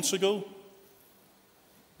few months ago,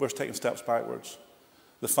 we're taking steps backwards.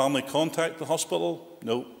 The family contact the hospital,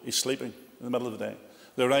 no, he's sleeping in the middle of the day.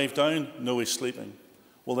 They arrive down, no, he's sleeping.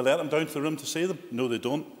 Will they let him down to the room to see them? No, they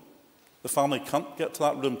don't. The family can't get to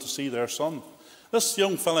that room to see their son. This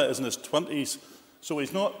young fella is in his 20s, so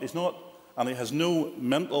he's not, and he has no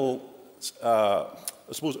mental, I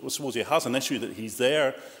suppose he has an issue that he's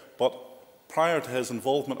there, but prior to his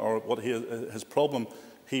involvement or his problem,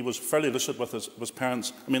 he was fairly lucid with his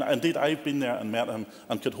parents. I mean, indeed, I've been there and met him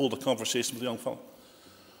and could hold a conversation with the young fellow.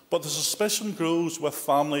 But the suspicion grows with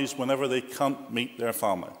families whenever they can't meet their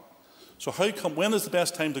family. So when is the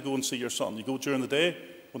best time to go and see your son? Do you go during the day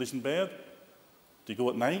when he's in bed? Do you go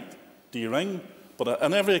at night? Do you ring? But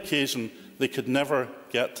on every occasion, they could never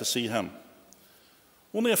get to see him.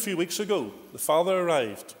 Only a few weeks ago, the father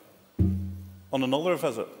arrived on another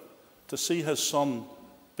visit to see his son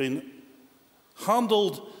being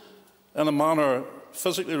handled in a manner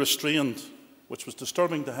physically restrained, which was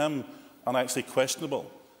disturbing to him and actually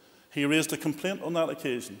questionable. He raised a complaint on that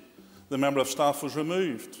occasion. The member of staff was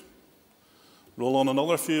removed. Roll on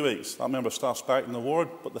another few weeks, that member of staff's back in the ward,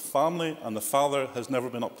 but the family and the father has never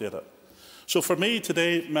been updated. So for me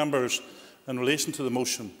today, members, in relation to the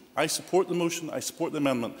motion, I support the motion, I support the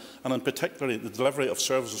amendment, and in particular the delivery of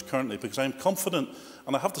services currently, because I am confident,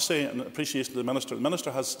 and I have to say in appreciation to the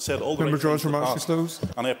Minister has said all the right things in the past,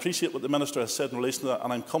 and I appreciate what the Minister has said in relation to that,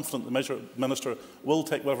 and I am confident the Minister will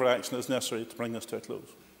take whatever action is necessary to bring this to a close.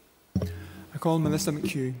 I call Minister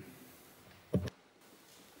McHugh.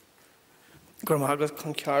 Gromaglas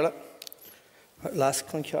Cloncarla, last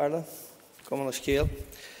Cloncarla, come on a scale.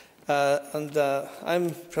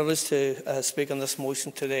 I'm privileged to speak on this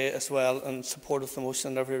motion today as well in support of the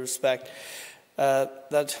motion in every respect.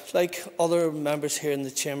 That, like other members here in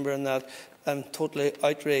the chamber, and that I'm totally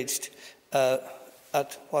outraged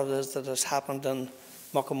at what it is that has happened in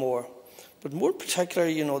Muckamore. But more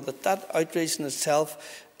particularly, you know, that outrage in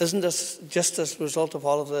itself isn't just as a result of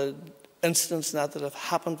all of the incidents that have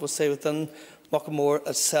happened, we'll say, within Muckamore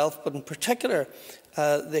itself, but in particular,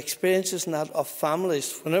 the experiences of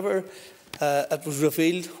families. Whenever it was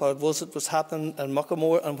revealed what it was that was happening in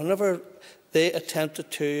Muckamore, and whenever they attempted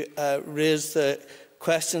to raise the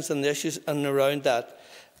questions and the issues in and around that,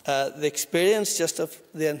 the experience just of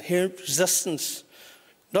the inherent resistance,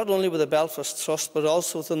 not only with the Belfast Trust, but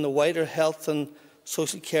also within the wider health and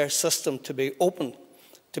social care system, to be open,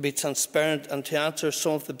 to be transparent, and to answer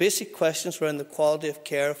some of the basic questions around the quality of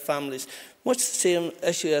care of families. Much the same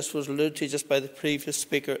issue as was alluded to just by the previous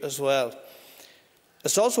speaker as well.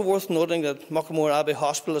 It's also worth noting that Muckamore Abbey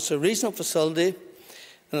Hospital is a regional facility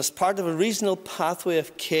and is part of a regional pathway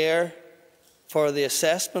of care for the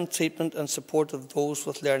assessment, treatment and support of those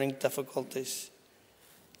with learning difficulties.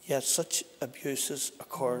 Yet such abuses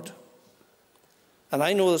occurred. And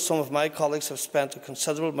I know that some of my colleagues have spent a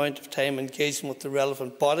considerable amount of time engaging with the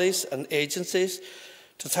relevant bodies and agencies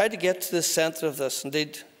to try to get to the centre of this.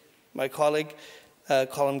 Indeed, my colleague,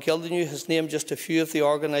 Colin Gildenew, has named just a few of the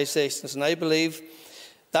organisations, and I believe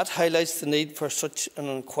that highlights the need for such an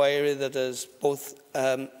inquiry that is both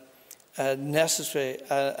necessary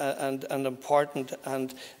and important,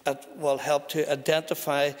 and it will help to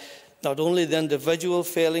identify not only the individual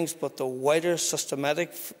failings, but the wider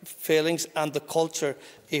systematic failings and the culture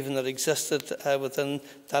even that existed within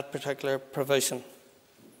that particular provision.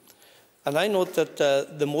 And I note that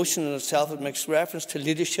the motion in itself, it makes reference to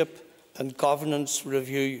leadership and governance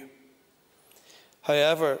review.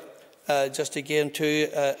 However, just again too,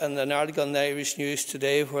 in an article in the Irish News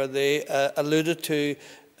today where they alluded to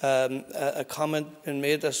a comment being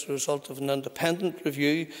made as a result of an independent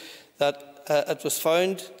review, that it was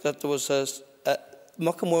found that there was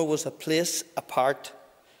Muckamore was a place apart,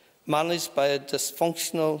 managed by a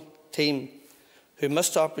dysfunctional team who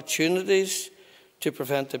missed opportunities to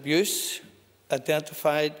prevent abuse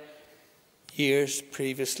identified years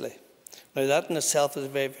previously. Now, that in itself is a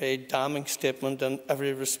very, very damning statement in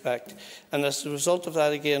every respect. And as a result of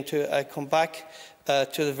that, again, too, I come back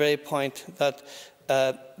to the very point that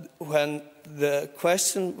when the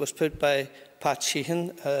question was put by Pat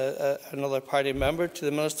Sheehan, another party member, to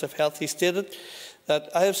the Minister of Health, he stated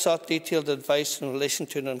that I have sought detailed advice in relation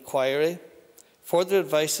to an inquiry. Further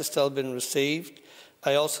advice has still been received.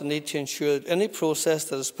 I also need to ensure that any process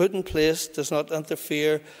that is put in place does not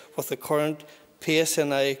interfere with the current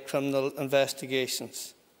PSNI criminal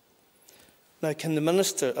investigations. Now, can the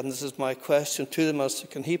Minister, and this is my question to the Minister,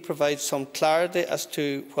 can he provide some clarity as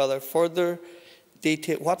to whether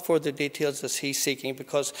what further details is he seeking?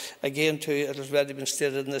 Because, again, too, it has already been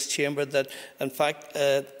stated in this chamber that, in fact,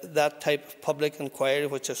 that type of public inquiry,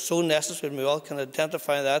 which is so necessary, and we all can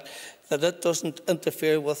identify that it doesn't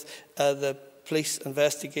interfere with the police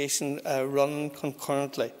investigation running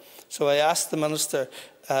concurrently. So I asked the Minister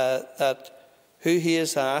who he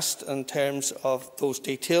has asked in terms of those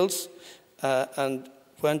details, and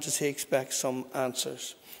when does he expect some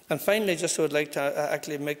answers? And finally, just I would like to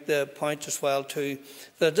actually make the point as well too,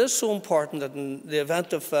 that it is so important that in the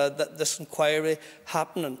event of this inquiry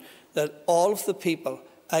happening, that all of the people,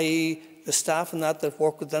 i.e. the staff and that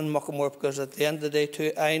work within Muckamore, because at the end of the day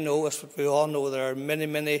too, I know, as we all know, there are many,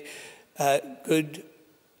 many good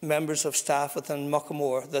members of staff within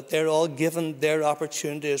Muckamore, that they're all given their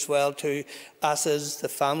opportunity as well to, as is the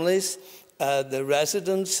families, the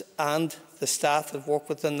residents and the staff that work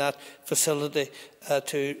within that facility,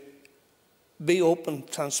 to be open,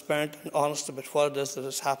 transparent and honest about what it is that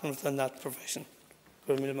has happened within that provision.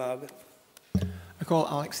 I call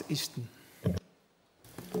Alex Easton.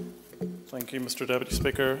 Thank you, Mr Deputy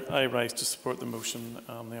Speaker. I rise to support the motion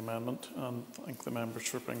and the amendment, and thank the members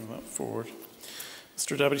for bringing that forward.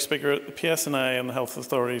 Mr Deputy Speaker, the PSNI and the health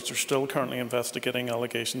authorities are still currently investigating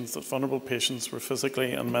allegations that vulnerable patients were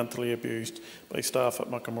physically and mentally abused by staff at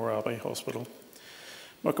Muckamore Abbey Hospital.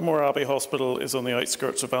 Muckamore Abbey Hospital is on the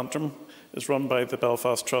outskirts of Antrim, is run by the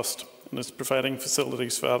Belfast Trust, and is providing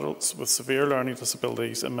facilities for adults with severe learning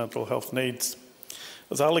disabilities and mental health needs.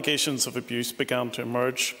 As allegations of abuse began to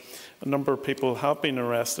emerge, a number of people have been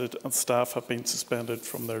arrested and staff have been suspended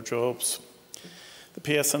from their jobs. The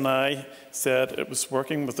PSNI said it was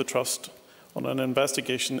working with the Trust on an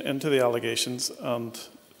investigation into the allegations, and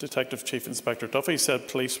Detective Chief Inspector Duffy said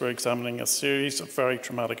police were examining a series of very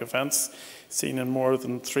traumatic events seen in more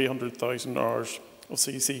than 300,000 hours of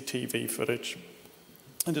CCTV footage.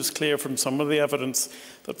 It is clear from some of the evidence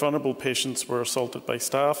that vulnerable patients were assaulted by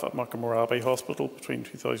staff at Muckamore Abbey Hospital between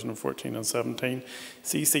 2014 and 2017.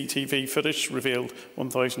 CCTV footage revealed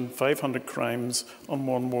 1,500 crimes on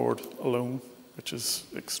one ward alone, which is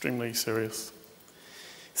extremely serious.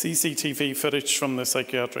 CCTV footage from the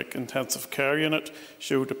psychiatric intensive care unit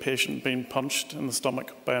showed a patient being punched in the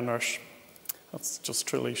stomach by a nurse. That's just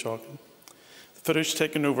truly shocking. The footage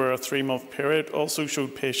taken over a 3-month period also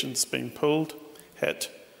showed patients being pulled, hit,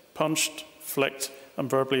 punched, flicked and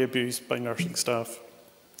verbally abused by nursing staff.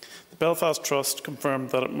 The Belfast Trust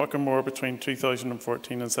confirmed that at Muckamore between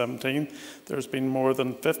 2014 and 2017 there has been more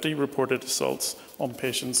than 50 reported assaults on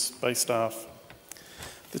patients by staff.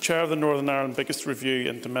 The chair of the Northern Ireland biggest review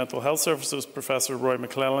into mental health services, Professor Roy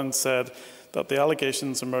McClellan, said that the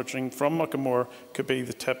allegations emerging from Muckamore could be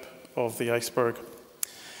the tip of the iceberg.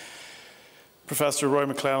 Professor Roy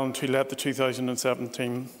McClellan, who led the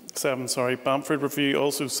 2017 Bamford Review,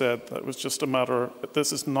 also said that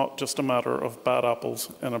this is not just a matter of bad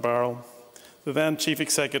apples in a barrel. The then Chief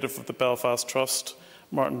Executive of the Belfast Trust,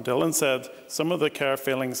 Martin Dillon, said, "Some of the care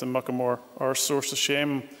failings in Muckamore are a source of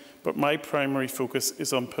shame, but my primary focus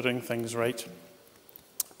is on putting things right."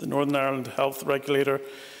 The Northern Ireland Health Regulator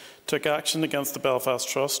took action against the Belfast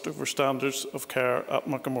Trust over standards of care at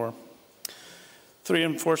Muckamore. 3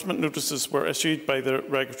 enforcement notices were issued by the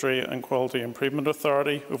Regulatory and Quality Improvement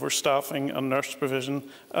Authority over staffing and nurse provision,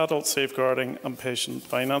 adult safeguarding and patient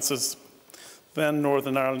finances. Then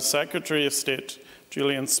Northern Ireland Secretary of State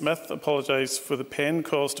Julian Smith apologised for the pain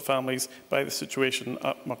caused to families by the situation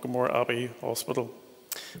at Muckamore Abbey Hospital.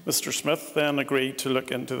 Mr Smith then agreed to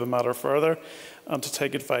look into the matter further and to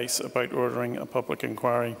take advice about ordering a public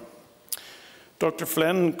inquiry. Dr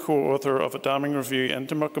Flynn, co-author of a damning review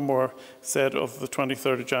into Muckamore, said of the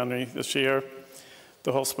 23rd of January this year,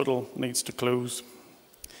 the hospital needs to close.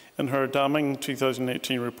 In her damning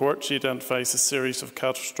 2018 report, she identifies a series of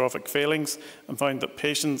catastrophic failings and found that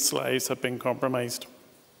patients' lives had been compromised.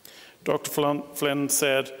 Dr Flynn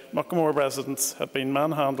said Muckamore residents had been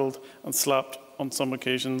manhandled and slapped on some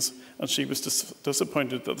occasions, and she was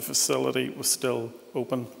disappointed that the facility was still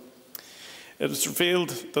open. It is revealed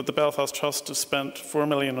that the Belfast Trust has spent $4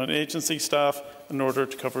 million on agency staff in order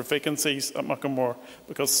to cover vacancies at Muckamore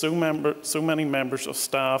because so many members of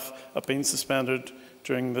staff have been suspended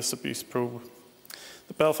during this abuse probe.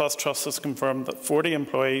 The Belfast Trust has confirmed that 40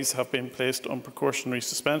 employees have been placed on precautionary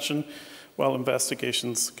suspension while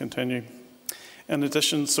investigations continue. In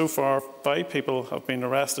addition, so far, 5 people have been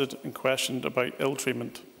arrested and questioned about ill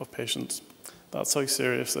treatment of patients. That's how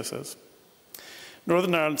serious this is.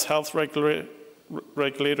 Northern Ireland's health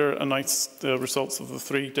regulator announced the results of the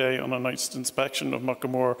 3-day unannounced inspection of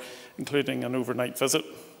Muckamore, including an overnight visit.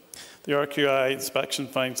 The RQI inspection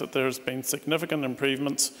finds that there has been significant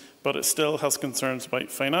improvements, but it still has concerns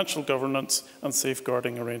about financial governance and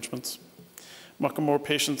safeguarding arrangements. Muckamore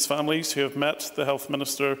patients' families who have met the Health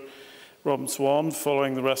Minister Robin Swann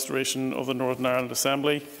following the restoration of the Northern Ireland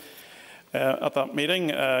Assembly. At that meeting,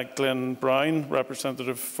 Glenn Brown,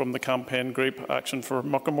 representative from the campaign group Action for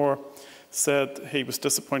Muckamore, said he was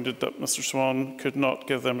disappointed that Mr Swann could not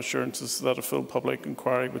give them assurances that a full public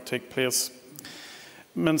inquiry would take place.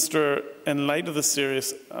 Minister, in light of the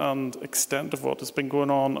serious and extent of what has been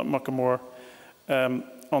going on at Muckamore,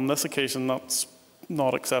 on this occasion that's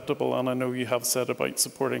not acceptable, and I know you have said about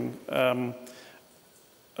supporting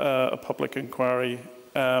a public inquiry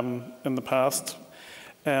in the past.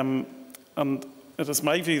 And it is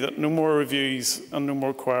my view that no more reviews and no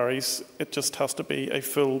more queries. It just has to be a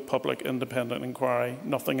full public independent inquiry.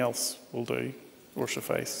 Nothing else will do or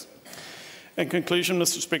suffice. In conclusion,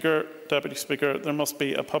 Mr Speaker, Deputy Speaker, there must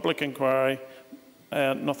be a public inquiry.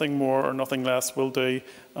 Nothing more or nothing less will do,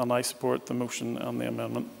 and I support the motion and the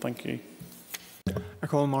amendment. Thank you. I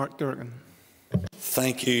call Mark Durkin.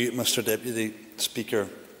 Thank you, Mr Deputy Speaker.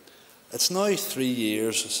 It's now 3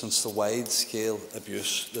 years since the wide-scale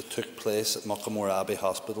abuse that took place at Muckamore Abbey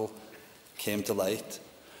Hospital came to light,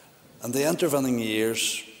 and the intervening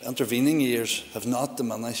years have not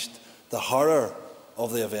diminished the horror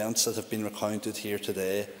of the events that have been recounted here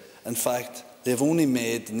today. In fact, they have only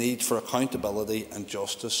made the need for accountability and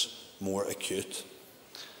justice more acute.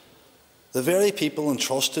 The very people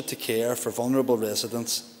entrusted to care for vulnerable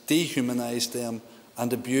residents dehumanised them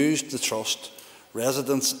and abused the trust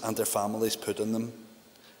residents and their families put in them.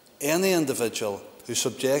 Any individual who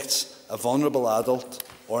subjects a vulnerable adult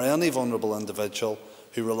or any vulnerable individual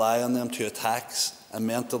who rely on them to attacks and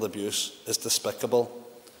mental abuse is despicable.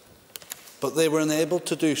 But they were enabled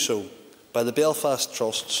to do so by the Belfast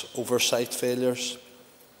Trust's oversight failures.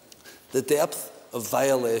 The depth of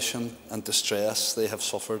violation and distress they have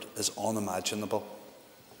suffered is unimaginable.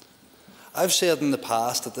 I've said in the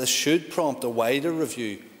past that this should prompt a wider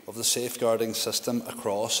review of the safeguarding system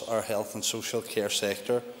across our health and social care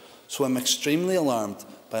sector, so I'm extremely alarmed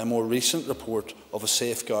by a more recent report of a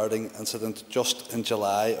safeguarding incident just in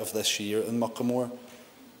July of this year in Muckamore.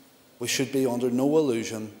 We should be under no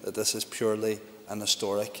illusion that this is purely an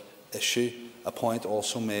historic issue, a point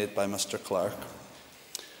also made by Mr Clark.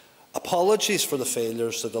 Apologies for the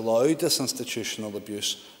failures that allowed this institutional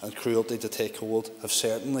abuse and cruelty to take hold have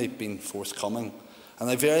certainly been forthcoming, and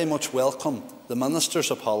I very much welcome the Minister's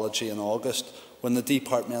apology in August when the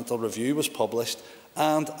departmental review was published,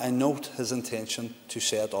 and I note his intention to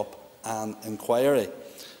set up an inquiry.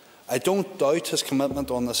 I don't doubt his commitment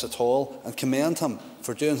on this at all and commend him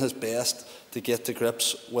for doing his best to get to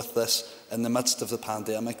grips with this in the midst of the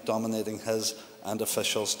pandemic dominating his and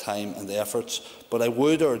officials' time and efforts, but I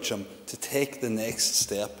would urge him to take the next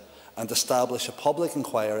step and establish a public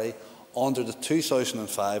inquiry under the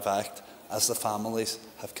 2005 Act, as the families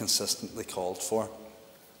have consistently called for.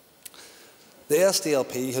 The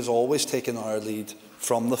SDLP has always taken our lead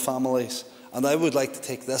from the families, and I would like to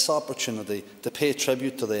take this opportunity to pay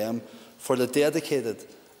tribute to them for the dedicated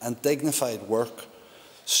and dignified work,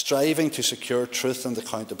 striving to secure truth and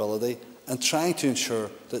accountability, and trying to ensure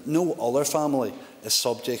that no other family is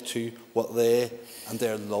subject to what they and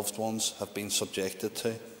their loved ones have been subjected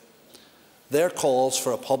to. Their calls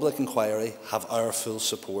for a public inquiry have our full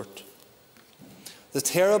support. The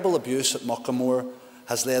terrible abuse at Muckamore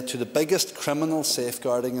has led to the biggest criminal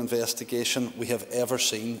safeguarding investigation we have ever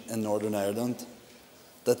seen in Northern Ireland.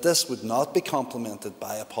 That this would not be complemented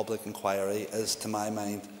by a public inquiry is, to my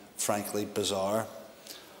mind, frankly bizarre.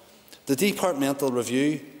 The departmental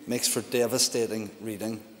review makes for devastating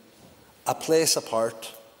reading. A place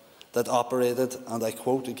apart that operated, and I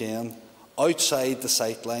quote again, outside the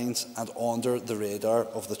sightlines and under the radar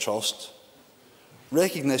of the Trust.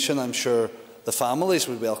 Recognition, I'm sure, the families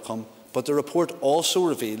would welcome, but the report also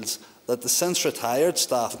reveals that the since-retired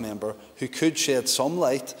staff member who could shed some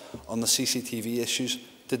light on the CCTV issues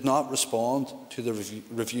did not respond to the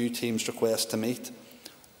review team's request to meet.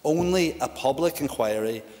 Only a public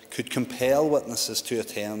inquiry could compel witnesses to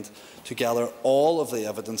attend to gather all of the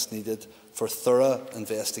evidence needed for thorough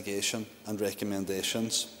investigation and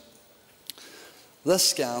recommendations. This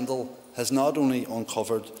scandal has not only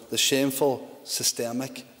uncovered the shameful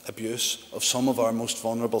systemic abuse of some of our most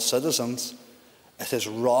vulnerable citizens, it has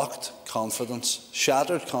rocked confidence,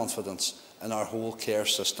 shattered confidence in our whole care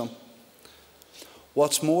system.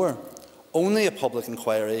 What's more, only a public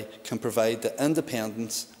inquiry can provide the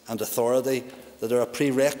independence and authority that are a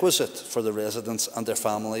prerequisite for the residents and their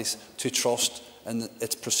families to trust in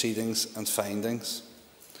its proceedings and findings.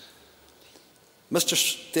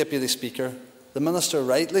 Mr Deputy Speaker, the Minister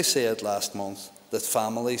rightly said last month that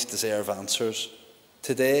families deserve answers.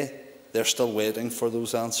 Today, they're still waiting for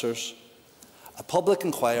those answers. A public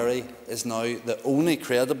inquiry is now the only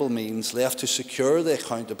credible means left to secure the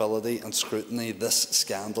accountability and scrutiny this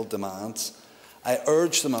scandal demands. I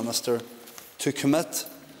urge the Minister to commit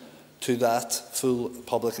to that full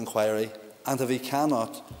public inquiry, and if he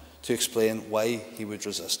cannot, to explain why he would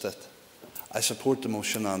resist it. I support the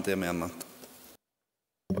motion and the amendment.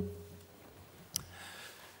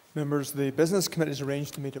 Members, the Business Committee is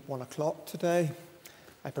arranged to meet at 1 o'clock today.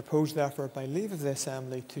 I propose, therefore, by leave of the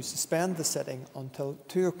Assembly, to suspend the sitting until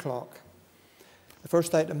 2 o'clock. The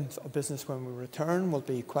first item of business when we return will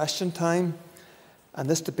be question time, and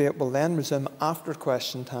this debate will then resume after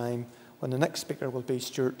question time, when the next speaker will be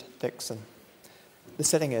Stuart Dixon. The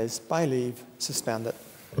sitting is, by leave, suspended.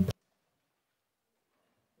 Oh,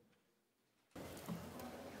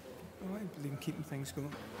 I believe in keeping things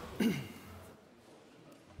going.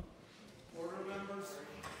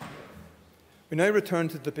 We now return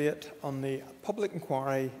to the debate on the public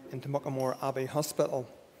inquiry into Muckamore Abbey Hospital,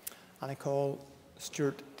 and I call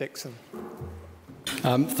Stuart Dixon.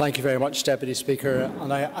 Thank you very much, Deputy Speaker,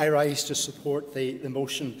 and I rise to support the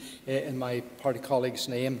motion in my party colleague's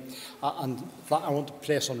name, and I want to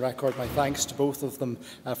place on record my thanks to both of them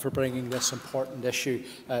for bringing this important issue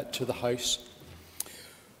to the House.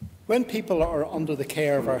 When people are under the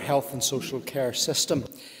care of our health and social care system,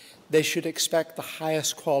 they should expect the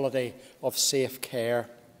highest quality of safe care,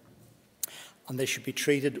 and they should be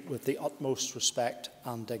treated with the utmost respect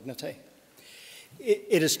and dignity.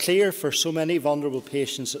 It is clear for so many vulnerable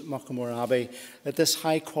patients at Muckamore Abbey that this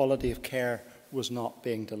high quality of care was not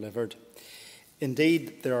being delivered.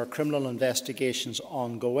 Indeed, there are criminal investigations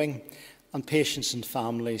ongoing, and patients and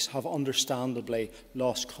families have understandably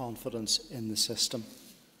lost confidence in the system.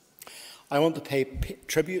 I want to pay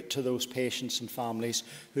tribute to those patients and families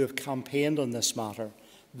who have campaigned on this matter.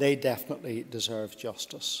 They definitely deserve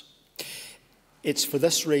justice. It's for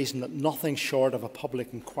this reason that nothing short of a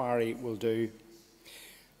public inquiry will do.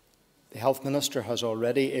 The Health Minister has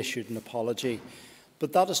already issued an apology,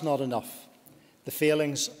 but that is not enough. The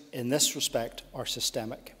failings in this respect are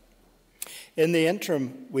systemic. In the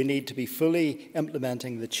interim, we need to be fully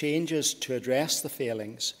implementing the changes to address the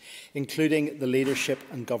failings, including the leadership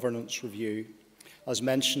and governance review, as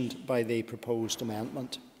mentioned by the proposed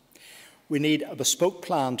amendment. We need a bespoke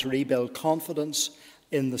plan to rebuild confidence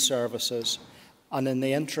in the services, and in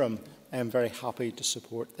the interim, I am very happy to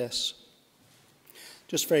support this.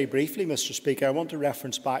 Just very briefly, Mr. Speaker, I want to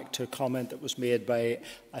reference back to a comment that was made by,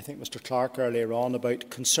 I think, Mr. Clark earlier on about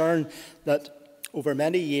concern that over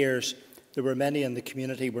many years there were many in the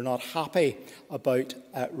community who were not happy about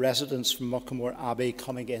residents from Muckamore Abbey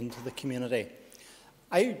coming into the community.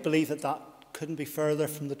 I believe that that couldn't be further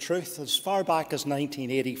from the truth. As far back as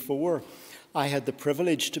 1984, I had the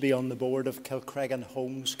privilege to be on the board of Kilcreggan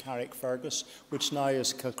Homes, Carrickfergus, which now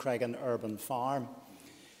is Kilcreggan Urban Farm.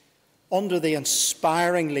 Under the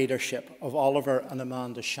inspiring leadership of Oliver and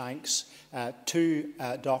Amanda Shanks, two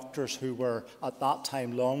doctors who were at that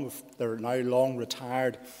time they're now long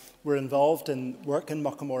retired, were involved in work in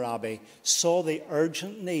Muckamore Abbey, saw the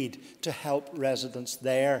urgent need to help residents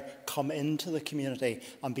there come into the community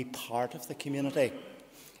and be part of the community.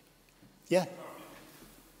 Yeah.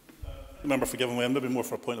 Member for giving way, maybe more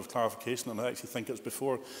for a point of clarification, and I actually think it's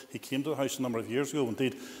before he came to the House a number of years ago.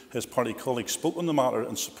 Indeed, his party colleagues spoke on the matter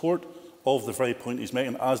in support of the very point he's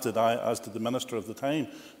making, as did I, as did the Minister of the time.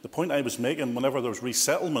 The point I was making, whenever there was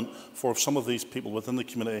resettlement for some of these people within the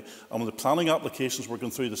community, and when the planning applications were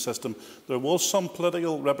going through the system, there was some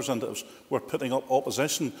political representatives were putting up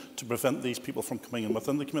opposition to prevent these people from coming in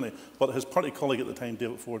within the community. But his party colleague at the time,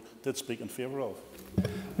 David Ford, did speak in favour of. The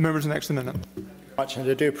member's next minute.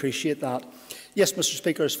 And I do appreciate that. Yes, Mr.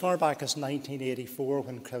 Speaker, as far back as 1984,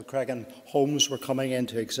 when Kilcreggan Homes were coming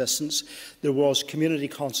into existence, there was community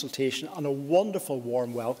consultation and a wonderful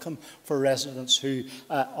warm welcome for residents who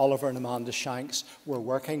Oliver and Amanda Shanks were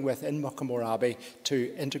working with in Muckamore Abbey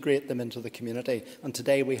to integrate them into the community. And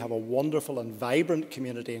today we have a wonderful and vibrant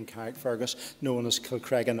community in Carrickfergus known as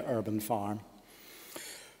Kilcreggan Urban Farm.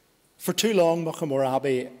 For too long, Muckamore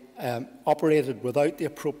Abbey operated without the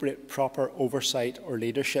appropriate proper oversight or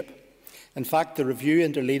leadership. In fact, the review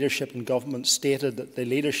into leadership in government stated that the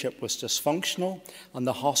leadership was dysfunctional and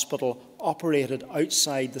the hospital operated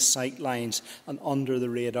outside the sight lines and under the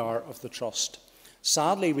radar of the Trust.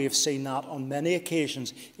 Sadly, we have seen that on many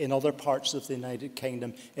occasions in other parts of the United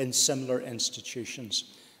Kingdom in similar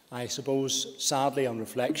institutions. I suppose, sadly, on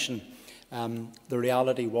reflection, the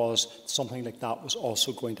reality was something like that was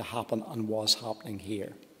also going to happen and was happening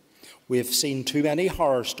here. We have seen too many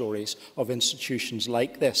horror stories of institutions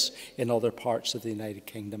like this in other parts of the United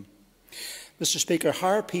Kingdom. Mr. Speaker, how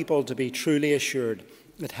are people to be truly assured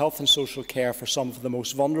that health and social care for some of the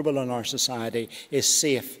most vulnerable in our society is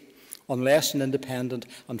safe unless an independent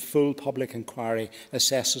and full public inquiry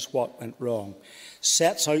assesses what went wrong,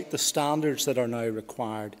 sets out the standards that are now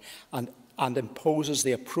required and imposes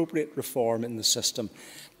the appropriate reform in the system?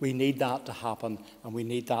 We need that to happen, and we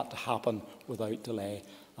need that to happen without delay.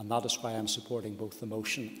 And that is why I am supporting both the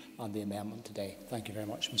motion and the amendment today. Thank you very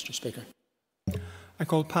much, Mr. Speaker. I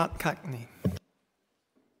call Pat Cackney.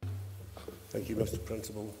 Thank you, Mr.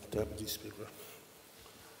 Principal Deputy Speaker.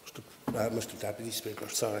 Mr. Deputy Speaker,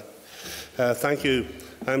 sorry. Thank you.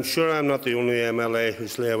 I'm sure I'm not the only MLA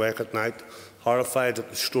who's lay awake at night, horrified at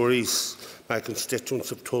the stories my constituents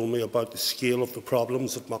have told me about the scale of the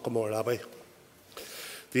problems at Muckamore Abbey.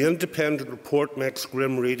 The independent report makes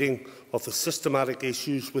grim reading of the systematic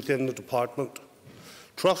issues within the department.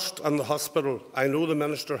 Trust and the hospital. I know the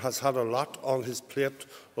Minister has had a lot on his plate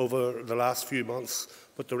over the last few months,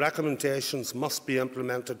 but the recommendations must be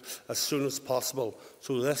implemented as soon as possible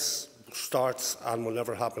so this starts and will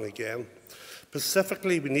never happen again.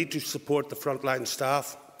 Specifically, we need to support the frontline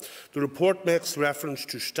staff. The report makes reference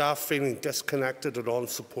to staff feeling disconnected and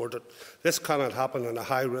unsupported. This cannot happen in a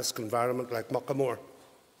high-risk environment like Muckamore.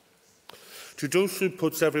 To those who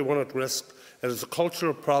puts everyone at risk, it is a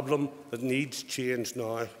cultural problem that needs change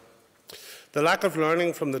now. The lack of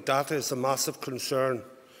learning from the data is a massive concern.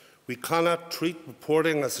 We cannot treat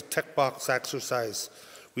reporting as a tick-box exercise.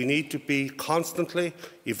 We need to be constantly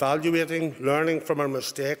evaluating, learning from our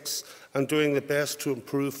mistakes and doing the best to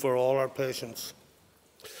improve for all our patients.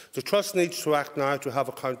 The Trust needs to act now to have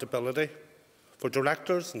accountability. For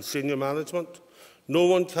directors and senior management, no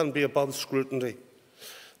one can be above scrutiny.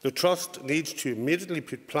 The Trust needs to immediately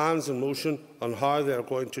put plans in motion on how they are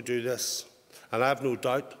going to do this. And I have no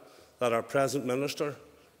doubt that our present Minister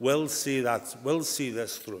will see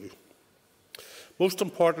this through. Most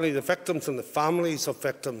importantly, the victims and the families of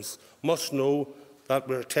victims must know that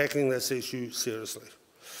we are taking this issue seriously.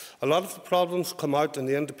 A lot of the problems come out in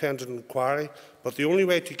the independent inquiry, but the only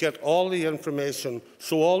way to get all the information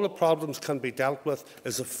so all the problems can be dealt with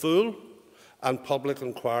is a full and public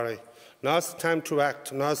inquiry. Now is the time to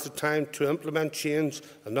act, now is the time to implement change,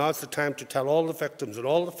 and now is the time to tell all the victims and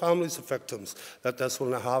all the families of victims that this will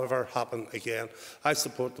never happen again. I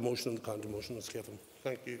support the motion and the counter-motion as given.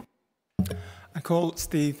 Thank you. I call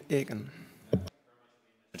Steve Aiken.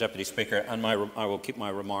 Deputy Speaker, and I will keep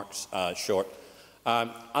my remarks short.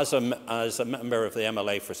 As a member of the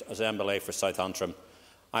MLA for South Antrim,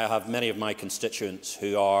 I have many of my constituents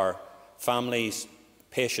who are families,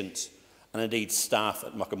 patients, and indeed staff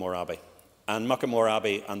at Muckamore Abbey. And Muckamore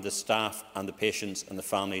Abbey and the staff and the patients and the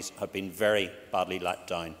families have been very badly let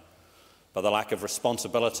down by the lack of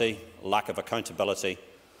responsibility, lack of accountability,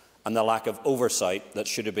 and the lack of oversight that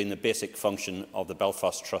should have been the basic function of the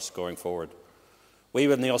Belfast Trust going forward.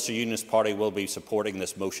 We in the Ulster Unionist Party will be supporting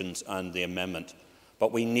this motion and the amendment,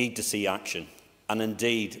 but we need to see action. And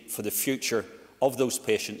indeed, for the future of those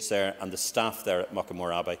patients there and the staff there at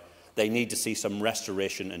Muckamore Abbey, they need to see some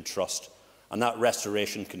restoration in trust. And that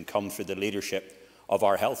restoration can come through the leadership of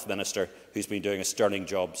our Health Minister, who's been doing a sterling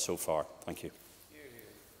job so far. Thank you.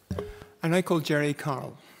 And I call Jerry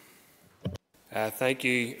Carroll. Thank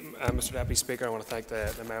you, Mr. Deputy Speaker. I want to thank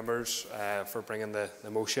the members for bringing the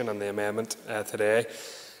motion and the amendment today.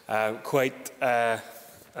 Normally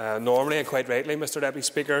and quite rightly, Mr. Deputy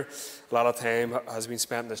Speaker, a lot of time has been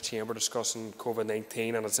spent in this chamber discussing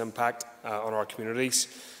COVID-19 and its impact on our communities.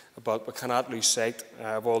 But we cannot lose sight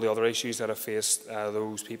of all the other issues that have faced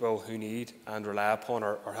those people who need and rely upon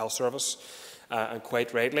our health service. And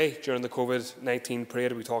quite rightly, during the COVID-19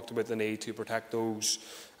 period, we talked about the need to protect those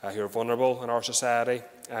who are vulnerable in our society.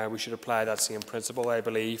 We should apply that same principle, I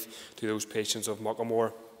believe, to those patients of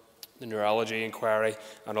Muckamore, the neurology inquiry,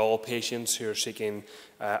 and all patients who are seeking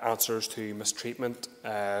answers to mistreatment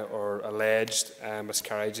or alleged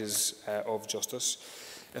miscarriages of justice.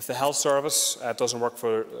 If the health service doesn't work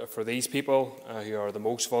for these people who are the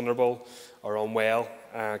most vulnerable or unwell,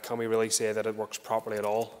 can we really say that it works properly at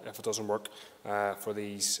all if it doesn't work for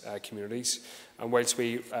these communities? And whilst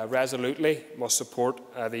we resolutely must support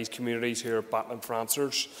these communities who are battling for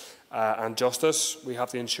answers and justice, we have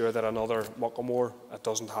to ensure that another Muckamore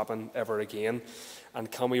doesn't happen ever again. And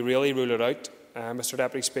can we really rule it out, Mr.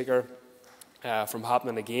 Deputy Speaker, from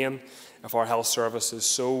happening again if our health service is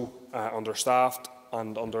so understaffed,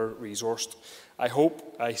 and under-resourced.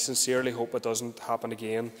 I sincerely hope it doesn't happen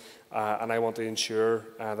again, and I want to ensure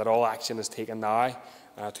that all action is taken now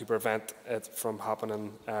to prevent it from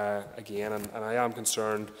happening again. And I am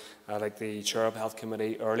concerned, like the Chair of the Health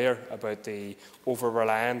Committee earlier, about the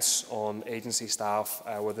over-reliance on agency staff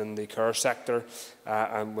within the care sector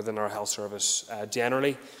and within our health service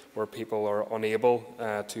generally, where people are unable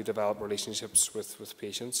to develop relationships with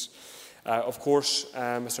patients. Of course,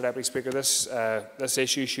 Mr Deputy Speaker, this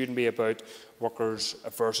issue shouldn't be about workers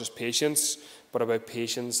versus patients, but about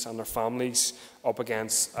patients and their families up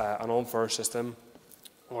against an unfair system,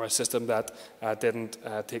 or a system that didn't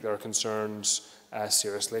take their concerns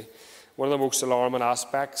seriously. One of the most alarming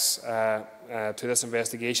aspects to this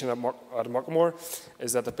investigation at Muckamore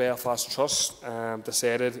is that the Belfast Trust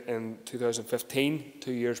decided in 2015,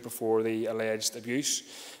 2 years before the alleged abuse,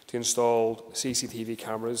 to install CCTV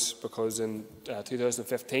cameras because in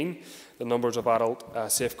 2015 the numbers of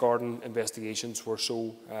adult safeguarding investigations were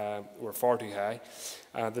far too high.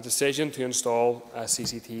 The decision to install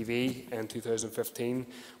CCTV in 2015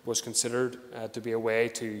 was considered to be a way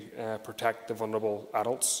to protect the vulnerable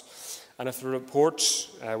adults. And if the reports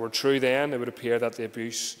were true then, it would appear that the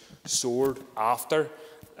abuse soared after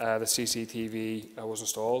the CCTV was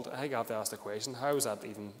installed. I think I have to ask the question, how is that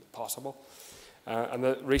even possible? And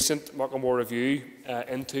the recent Muckamore review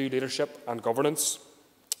into leadership and governance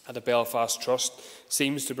at the Belfast Trust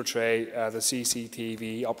seems to portray the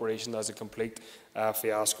CCTV operation as a complete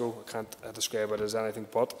fiasco. I can't describe it as anything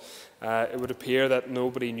but. It would appear that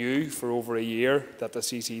nobody knew for over a year that the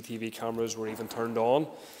CCTV cameras were even turned on.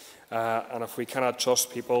 And if we cannot trust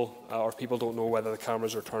people, or people don't know whether the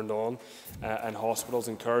cameras are turned on in hospitals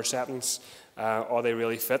and care settings, are they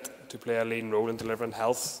really fit to play a leading role in delivering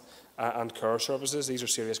health and care services? These are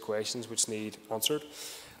serious questions which need answered.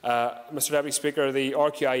 Mr Deputy Speaker, the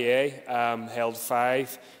RQIA held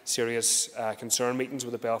 5 serious concern meetings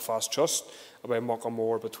with the Belfast Trust about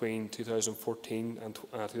Muckamore between 2014 and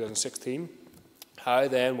 2016. How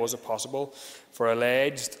then was it possible for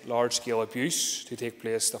alleged large-scale abuse to take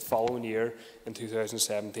place the following year in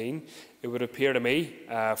 2017? It would appear to me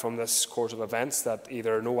from this course of events that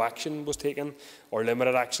either no action was taken or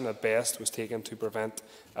limited action at best was taken to prevent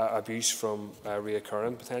abuse from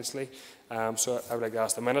reoccurring potentially. So I would like to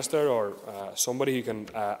ask the Minister or somebody who can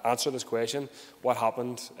answer this question, what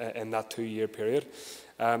happened in that 2-year period?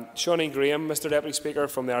 Sean Graham, Mr Deputy Speaker,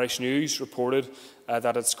 from the Irish News reported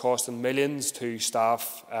that it's costing millions to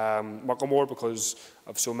staff Muckamore because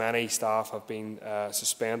of so many staff have been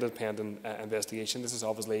suspended pending investigation. This is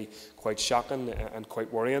obviously quite shocking and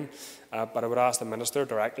quite worrying. But I would ask the Minister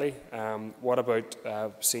directly, what about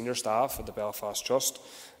senior staff at the Belfast Trust?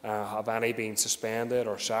 Have any been suspended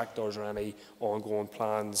or sacked, or is there any ongoing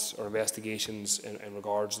plans or investigations in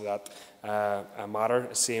regards to that matter?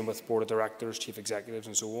 Same with Board of Directors, Chief Executives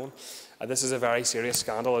and so on. This is a very serious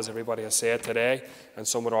scandal, as everybody has said today, and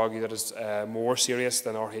some would argue that it's more serious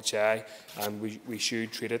than RHI, and we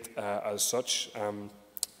should treat it as such.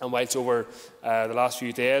 And whilst over the last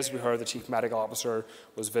few days we heard the Chief Medical Officer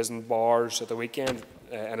was visiting bars at the weekend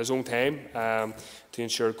in his own time to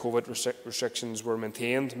ensure COVID restrictions were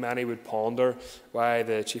maintained, many would ponder why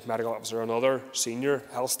the Chief Medical Officer and other senior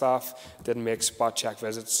health staff didn't make spot check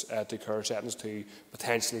visits to care settings to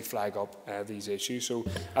potentially flag up these issues. So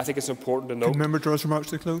I think it's important to note... Can the member draw his remarks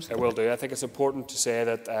to close? I will do. I think it's important to say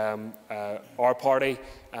that our party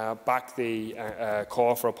backed the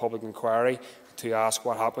call for a public inquiry to ask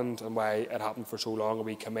what happened and why it happened for so long, and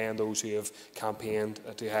we commend those who have campaigned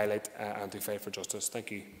to highlight and to fight for justice. Thank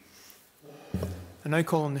you. I now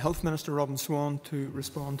call on the Health Minister Robin Swann to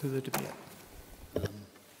respond to the debate.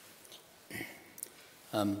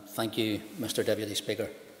 Thank you, Mr Deputy Speaker.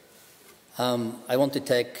 I want to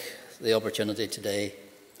take the opportunity today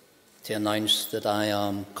to announce that I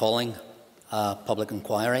am calling a public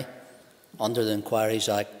inquiry under the Inquiries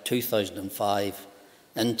Act 2005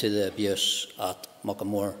 into the abuse at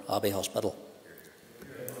Muckamore Abbey Hospital.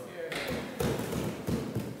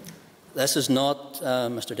 This is not,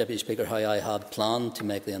 Mr Deputy Speaker, how I had planned to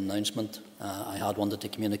make the announcement. I had wanted to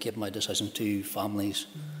communicate my decision to families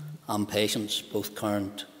and patients, both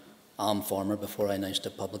current and former, before I announced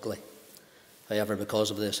it publicly. However,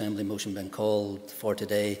 because of the Assembly motion being called for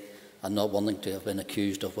today and not wanting to have been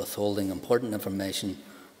accused of withholding important information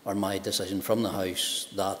or my decision from the House,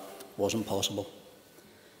 that wasn't possible.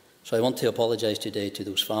 So I want to apologise today to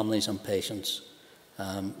those families and patients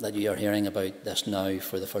that you are hearing about this now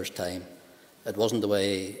for the first time. It wasn't the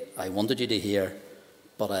way I wanted you to hear,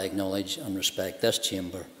 but I acknowledge and respect this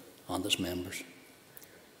chamber and its members.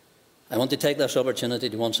 I want to take this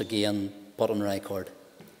opportunity to once again put on record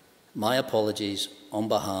my apologies on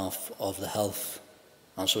behalf of the health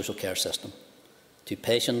and social care system to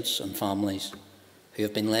patients and families who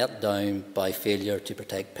have been let down by failure to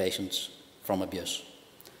protect patients from abuse.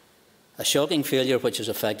 A shocking failure which has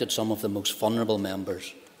affected some of the most vulnerable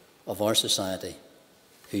members of our society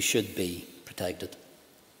who should be protected.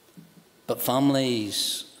 But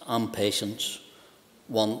families and patients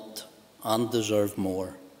want and deserve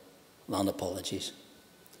more than apologies.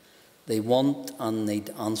 They want and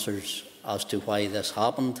need answers as to why this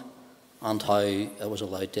happened and how it was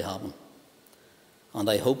allowed to happen. And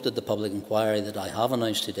I hope that the public inquiry that I have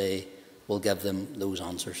announced today will give them those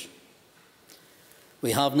answers.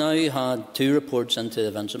 We have now had 2 reports into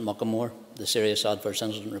events at Muckamore, the Serious Adverse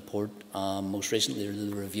Incident Report, and most recently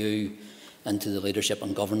the review into the leadership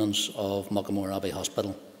and governance of Muckamore Abbey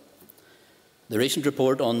Hospital. The recent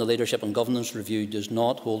report on the Leadership and Governance Review does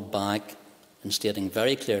not hold back in stating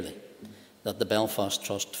very clearly that the Belfast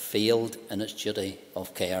Trust failed in its duty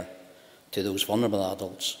of care to those vulnerable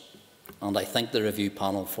adults, and I thank the review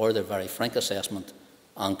panel for their very frank assessment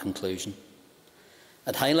and conclusion.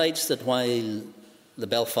 It highlights that while the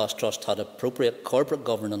Belfast Trust had appropriate corporate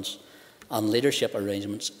governance and leadership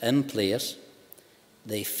arrangements in place,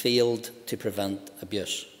 they failed to prevent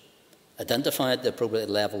abuse, identify at the appropriate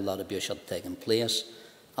level that abuse had taken place,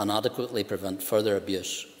 and adequately prevent further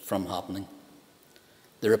abuse from happening.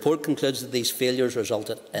 The report concludes that these failures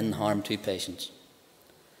resulted in harm to patients.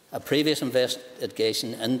 A previous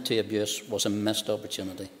investigation into abuse was a missed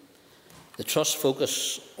opportunity. The Trust's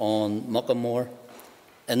focus on Muckamore,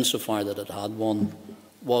 insofar that it had one,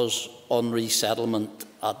 was on resettlement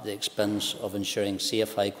at the expense of ensuring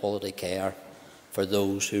safe, high-quality care for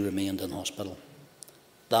those who remained in hospital.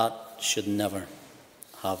 That should never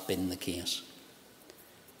have been the case.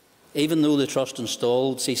 Even though the Trust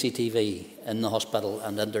installed CCTV in the hospital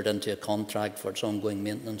and entered into a contract for its ongoing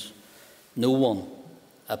maintenance, no one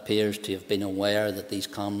appears to have been aware that these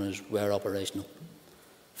cameras were operational.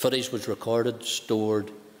 Footage was recorded,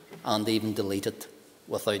 stored, and even deleted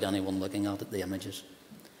without anyone looking at the images.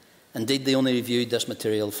 Indeed, they only reviewed this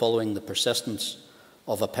material following the persistence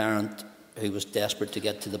of a parent who was desperate to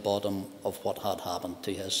get to the bottom of what had happened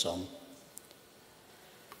to his son.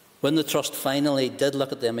 When the Trust finally did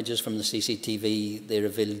look at the images from the CCTV, they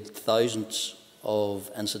revealed thousands of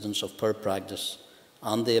incidents of poor practice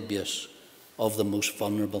and the abuse of the most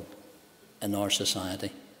vulnerable in our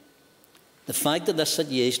society. The fact that this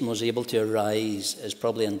situation was able to arise is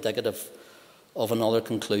probably indicative of another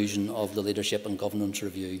conclusion of the Leadership and Governance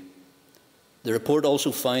Review. The report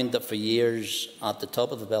also found that for years at the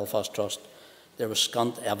top of the Belfast Trust there was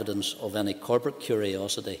scant evidence of any corporate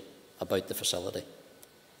curiosity about the facility.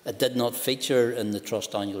 It did not feature in the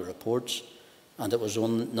Trust annual reports, and it was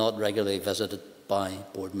not regularly visited by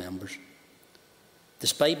board members.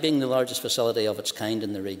 Despite being the largest facility of its kind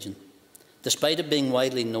in the region, despite it being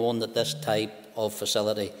widely known that this type of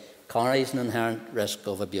facility carries an inherent risk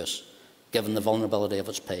of abuse, given the vulnerability of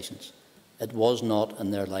its patients, it was not in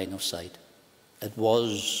their line of sight. It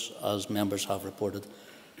was, as members have reported,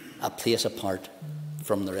 a place apart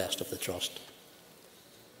from the rest of the Trust.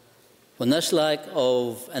 When this lack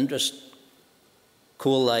of interest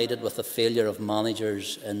collided with the failure of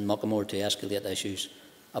managers in Muckamore to escalate issues,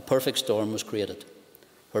 a perfect storm was created,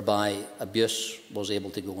 whereby abuse was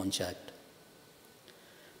able to go unchecked.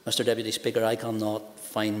 Mr. Deputy Speaker, I cannot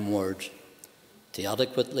find words to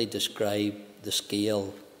adequately describe the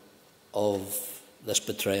scale of this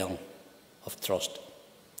betrayal of trust,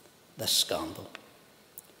 this scandal.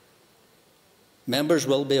 Members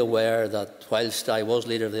will be aware that whilst I was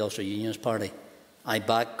leader of the Ulster Unionist Party, I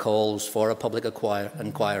backed calls for a public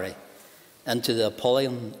inquiry into the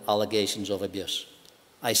appalling allegations of abuse.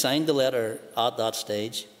 I signed the letter at that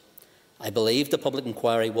stage. I believed the public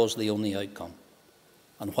inquiry was the only outcome.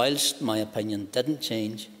 And whilst my opinion didn't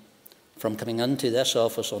change, from coming into this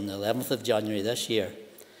office on the 11th of January this year,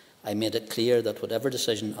 I made it clear that whatever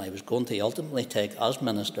decision I was going to ultimately take as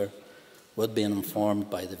Minister would be informed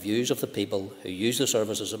by the views of the people who use the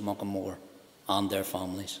services at Muckamore and their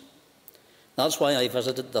families. That's why I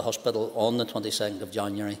visited the hospital on the 22nd of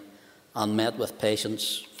January and met with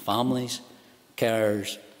patients, families,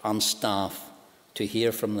 carers and staff to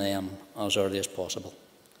hear from them as early as possible.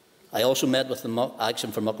 I also met with the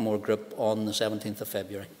Action for Muckamore group on the 17th of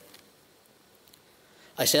February.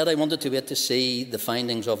 I said I wanted to wait to see the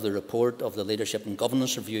findings of the report of the Leadership and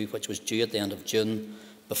Governance Review, which was due at the end of June,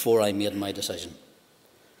 before I made my decision.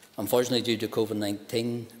 Unfortunately, due to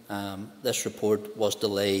COVID-19, this report was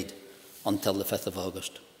delayed until the 5th of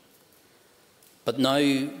August. But now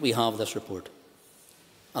we have this report,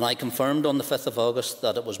 and I confirmed on the 5th of August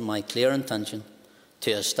that it was my clear intention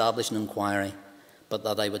to establish an inquiry, but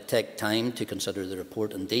that I would take time to consider the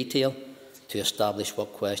report in detail, to establish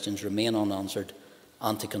what questions remain unanswered,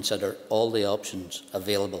 and to consider all the options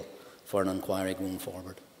available for an inquiry going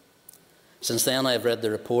forward. Since then, I have read the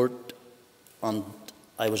report and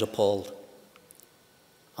I was appalled.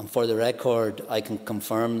 And for the record, I can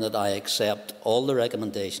confirm that I accept all the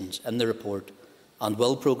recommendations in the report and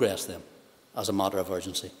will progress them as a matter of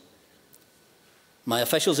urgency. My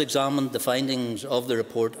officials examined the findings of the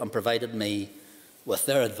report and provided me with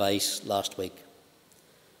their advice last week.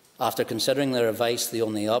 After considering their advice, the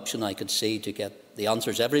only option I could see to get the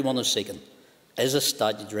answers everyone is seeking is a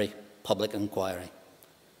statutory public inquiry.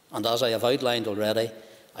 And as I have outlined already,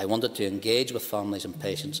 I wanted to engage with families and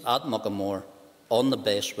patients at Muckamore on the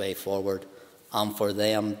best way forward, and for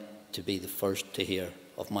them to be the first to hear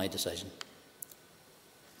of my decision.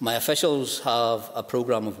 My officials have a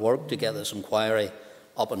programme of work to get this inquiry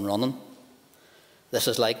up and running. This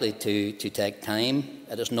is likely to take time.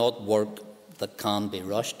 It is not work that can be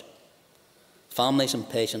rushed. Families and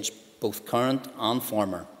patients, both current and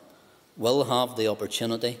former, will have the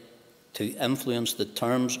opportunity to influence the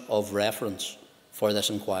terms of reference for this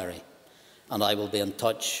inquiry, and I will be in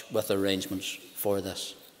touch with arrangements for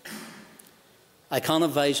this. I can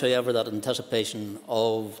advise, however, that in anticipation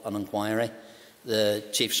of an inquiry, the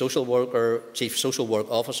Chief Social Work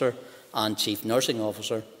Officer and Chief Nursing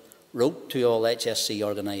Officer wrote to all HSC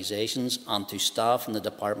organisations and to staff in the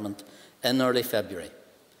department in early February.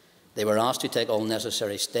 They were asked to take all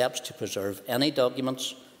necessary steps to preserve any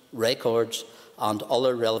documents, records and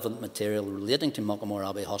other relevant material relating to Muckamore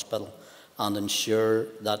Abbey Hospital and ensure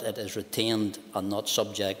that it is retained and not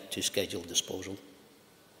subject to scheduled disposal.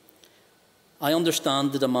 I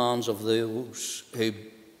understand the demands of those who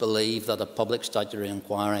believe that a public statutory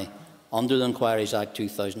inquiry under the Inquiries Act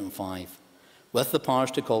 2005, with the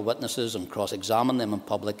powers to call witnesses and cross-examine them in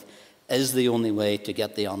public, is the only way to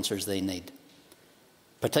get the answers they need,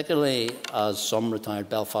 particularly as some retired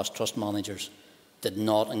Belfast Trust managers did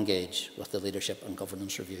not engage with the Leadership and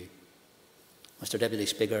Governance Review. Mr Deputy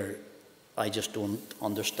Speaker, I just don't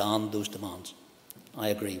understand those demands. I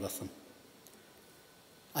agree with them.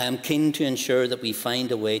 I am keen to ensure that we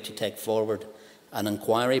find a way to take forward an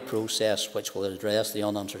inquiry process which will address the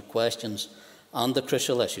unanswered questions and the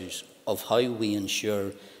crucial issues of how we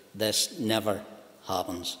ensure this never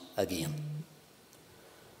happens again.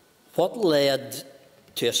 What led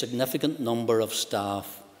to a significant number of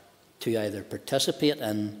staff to either participate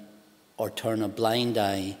in or turn a blind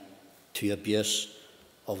eye to abuse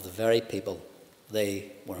of the very people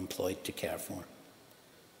they were employed to care for?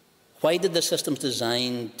 Why did the systems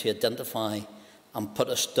designed to identify and put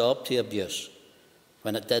a stop to abuse,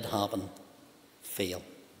 when it did happen, fail?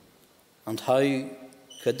 And how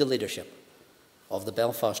could the leadership of the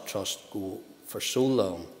Belfast Trust go for so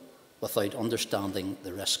long without understanding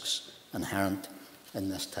the risks inherent in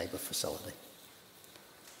this type of facility?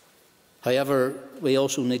 However, we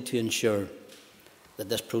also need to ensure that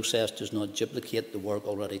this process does not duplicate the work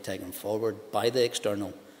already taken forward by the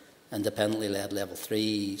external, independently led Level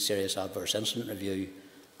 3 Serious Adverse Incident Review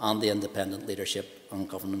and the Independent Leadership and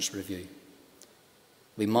Governance Review.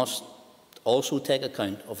 We must also take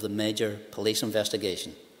account of the major police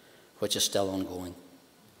investigation which is still ongoing,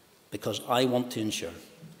 because I want to ensure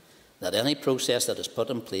that any process that is put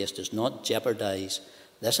in place does not jeopardise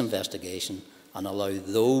this investigation and allow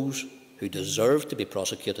those who deserve to be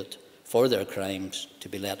prosecuted for their crimes to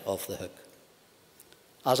be let off the hook.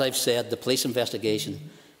 As I've said, the police investigation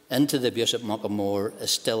into the abuse at Muckamore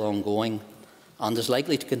is still ongoing and is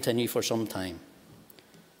likely to continue for some time.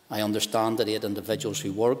 I understand that 8 individuals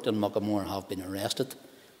who worked in Muckamore have been arrested,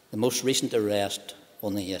 the most recent arrest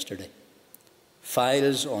only yesterday.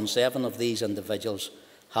 Files on 7 of these individuals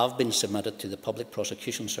have been submitted to the Public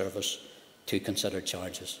Prosecution Service to consider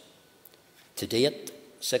charges. To date,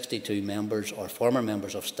 62 members or former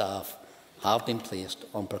members of staff have been placed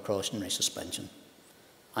on precautionary suspension.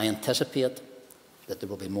 I anticipate that there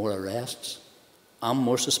will be more arrests and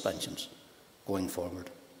more suspensions going forward.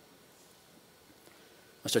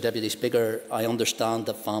 Mr Deputy Speaker, I understand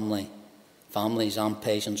that families and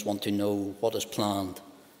patients want to know what is planned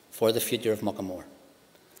for the future of Muckamore,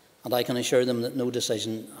 and I can assure them that no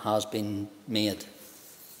decision has been made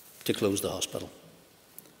to close the hospital.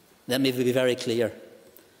 Let me be very clear.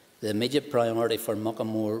 The immediate priority for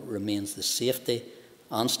Muckamore remains the safety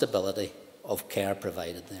and stability of care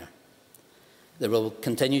provided there. There will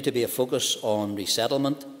continue to be a focus on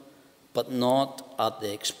resettlement, but not at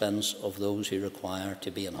the expense of those who require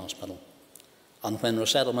to be in hospital. And when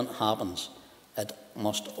resettlement happens, it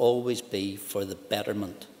must always be for the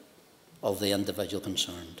betterment of the individual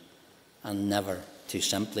concerned and never to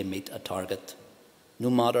simply meet a target, no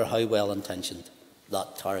matter how well-intentioned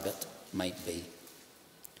that target might be.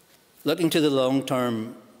 Looking to the long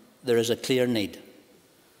term, there is a clear need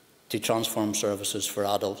to transform services for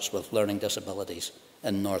adults with learning disabilities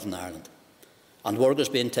in Northern Ireland, and work is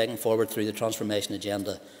being taken forward through the transformation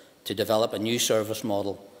agenda to develop a new service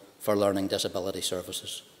model for learning disability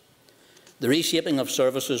services. The reshaping of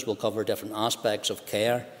services will cover different aspects of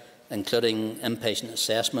care, including inpatient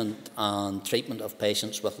assessment and treatment of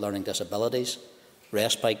patients with learning disabilities,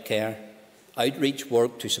 respite care, outreach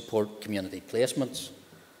work to support community placements,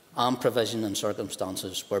 and provision in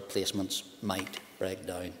circumstances where placements might break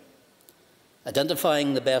down.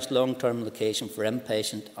 Identifying the best long-term location for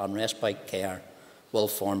inpatient and respite care will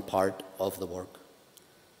form part of the work.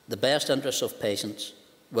 The best interests of patients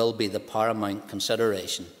will be the paramount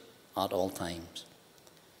consideration at all times,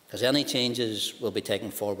 because any changes will be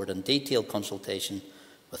taken forward in detailed consultation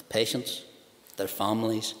with patients, their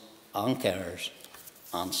families and carers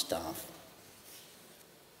and staff.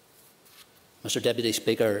 Mr. Deputy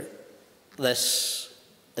Speaker, this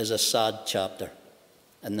is a sad chapter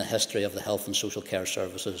in the history of the health and social care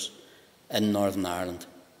services in Northern Ireland,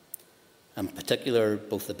 in particular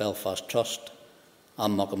both the Belfast Trust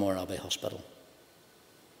and Muckamore Abbey Hospital.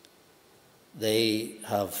 They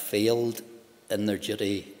have failed in their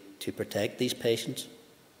duty to protect these patients.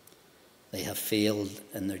 They have failed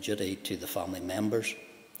in their duty to the family members.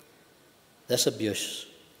 This abuse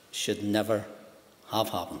should never have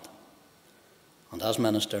happened. And as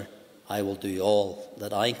Minister, I will do all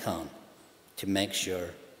that I can to make sure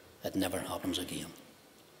it never happens again.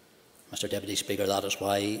 Mr. Deputy Speaker, that is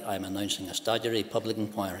why I am announcing a statutory public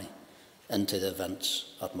inquiry into the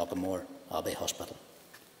events at Muckamore Abbey Hospital.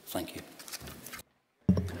 Thank you.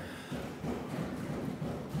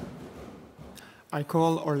 I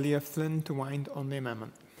call Orlia Flynn to wind on the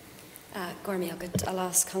amendment. Gormiagat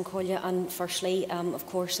Alas Concolia, and firstly, of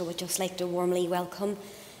course, I would just like to warmly welcome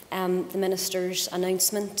the Minister's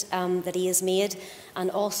announcement that he has made,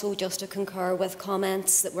 and also just to concur with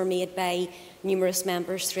comments that were made by numerous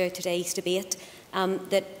members throughout today's debate,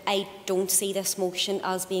 that I don't see this motion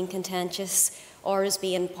as being contentious or as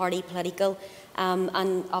being party political.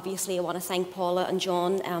 And obviously I want to thank Paula and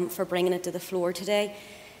John for bringing it to the floor today.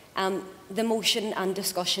 The motion and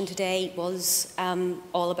discussion today was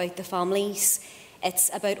all about the families.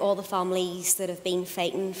 It's about all the families that have been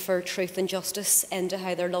fighting for truth and justice into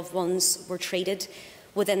how their loved ones were treated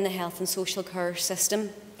within the health and social care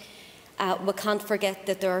system. We can't forget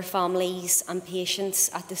that there are families and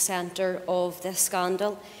patients at the centre of this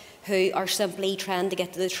scandal who are simply trying to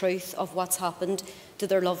get to the truth of what's happened to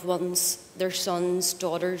their loved ones, their sons,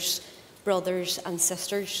 daughters, brothers and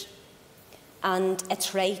sisters. And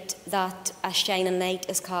it's right that a shining light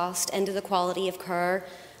is cast into the quality of care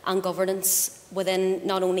and governance within,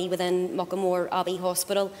 not only within Muckamore Abbey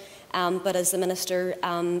Hospital, but as the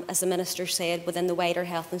Minister said, within the wider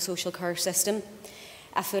health and social care system.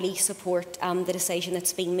 I fully support the decision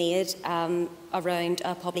that's been made around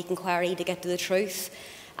a public inquiry to get to the truth,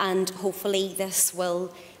 and hopefully this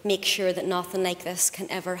will make sure that nothing like this can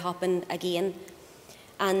ever happen again.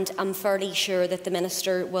 And I'm fairly sure that the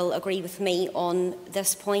Minister will agree with me on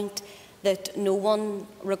this point, that no one,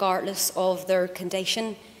 regardless of their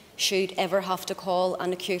condition, should ever have to call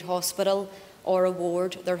an acute hospital or a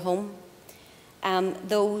ward their home.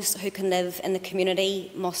 Those who can live in the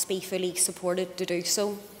community must be fully supported to do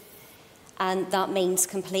so. And that means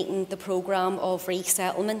completing the programme of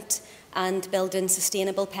resettlement and building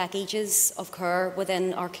sustainable packages of care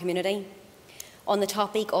within our community. On the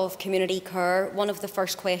topic of community care, one of the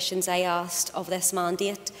first questions I asked of this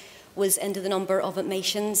mandate was into the number of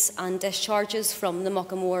admissions and discharges from the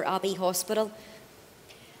Muckamore Abbey Hospital.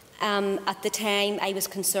 At the time, I was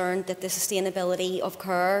concerned that the sustainability of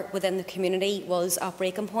care within the community was at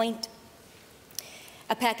breaking point.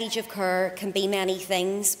 A package of care can be many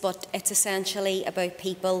things, but it's essentially about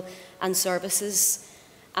people and services.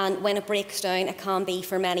 And when it breaks down, it can be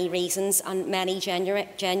for many reasons, and many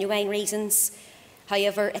genuine reasons.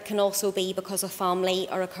 However, it can also be because a family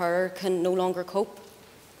or a carer can no longer cope.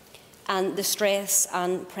 And the stress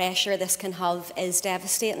and pressure this can have is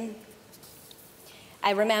devastating.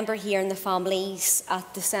 I remember hearing the families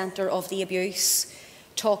at the centre of the abuse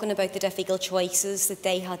talking about the difficult choices that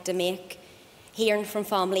they had to make, hearing from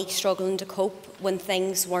families struggling to cope when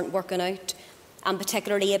things weren't working out, and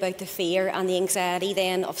particularly about the fear and the anxiety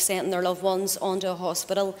then of sending their loved ones onto a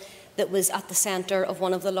hospital that was at the centre of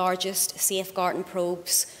one of the largest safeguarding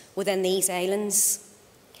probes within these islands.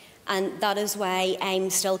 And that is why I'm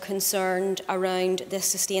still concerned around the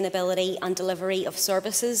sustainability and delivery of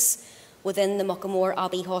services within the Muckamore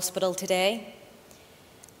Abbey Hospital today.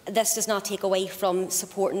 This does not take away from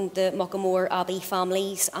supporting the Muckamore Abbey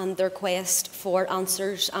families and their quest for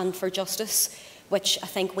answers and for justice, which I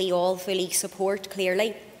think we all fully support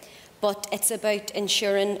clearly. But it's about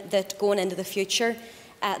ensuring that going into the future,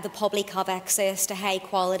 the public have access to high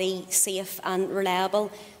quality, safe and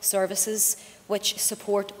reliable services which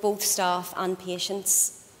support both staff and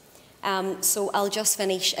patients. So I'll just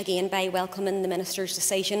finish again by welcoming the Minister's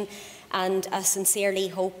decision, and I sincerely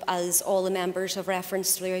hope, as all the members have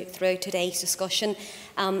referenced throughout today's discussion,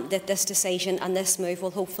 that this decision and this move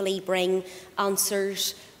will hopefully bring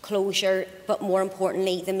answers, closure, but more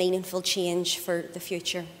importantly, the meaningful change for the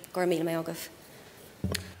future. I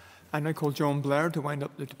now call John Blair to wind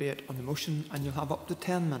up the debate on the motion, and you'll have up to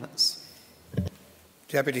 10 minutes.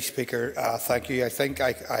 Deputy Speaker, thank you. I think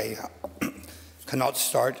I cannot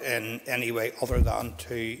start in any way other than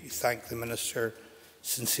to thank the Minister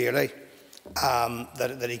sincerely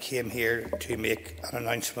that he came here to make an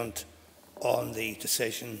announcement on the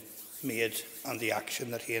decision made and the action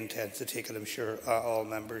that he intends to take, and I'm sure all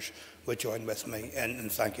members would join with me in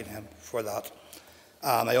thanking him for that.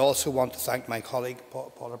 I also want to thank my colleague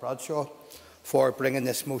Paula Bradshaw for bringing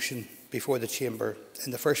this motion before the Chamber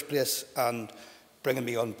in the first place and bringing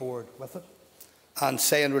me on board with it. And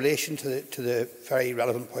say in relation to the very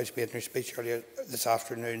relevant points made in her speech earlier this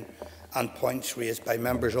afternoon and points raised by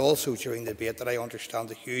members also during the debate, that I understand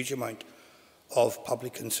the huge amount of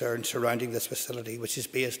public concern surrounding this facility, which is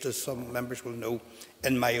based, as some members will know,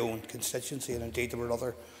 in my own constituency, and indeed there were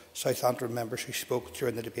other South Antrim members who spoke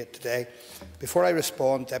during the debate today. Before I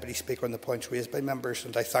respond, Deputy Speaker, on the points raised by members,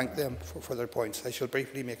 and I thank them for their points, I shall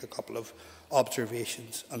briefly make a couple of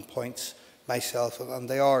observations and points myself, and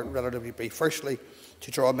they are relatively brief. Firstly,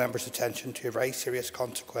 to draw members' attention to a very serious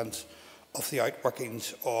consequence of the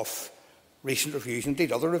outworkings of recent reviews,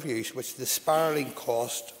 indeed other reviews, which the spiralling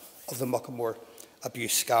cost of the Muckamore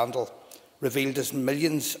abuse scandal revealed as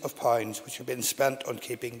millions of pounds which have been spent on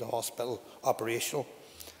keeping the hospital operational,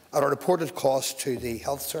 at a reported cost to the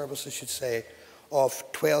health service, I should say,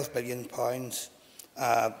 of £12 million,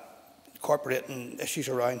 incorporating issues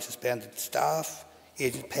around suspended staff,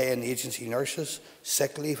 paying agency nurses,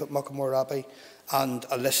 sick leave at Muckamore Abbey, and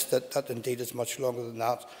a list that indeed is much longer than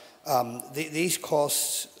that. These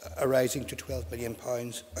costs arising to £12 million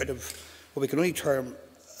out of what we can only term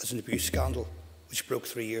as an abuse scandal, which broke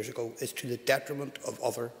 3 years ago, is to the detriment of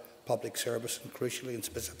other public service, and crucially and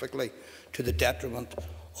specifically to the detriment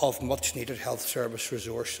of much-needed health service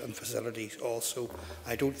resource and facilities also.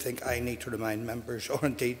 I don't think I need to remind members, or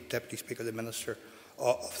indeed Deputy Speaker, the Minister,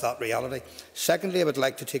 of that reality. Secondly, I would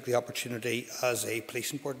like to take the opportunity as a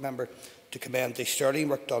Policing Board member to commend the sterling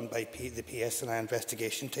work done by the PSNI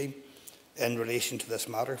investigation team in relation to this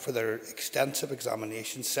matter for their extensive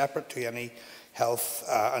examination, separate to any health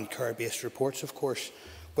and care-based reports, of course,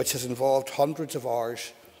 which has involved hundreds of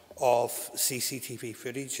hours of CCTV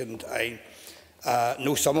footage. And I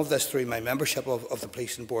know some of this through my membership of the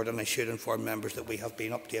Policing Board, and I should inform members that we have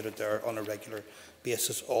been updated there on a regular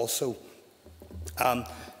basis also.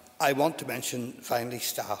 I want to mention, finally,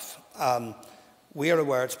 staff. We are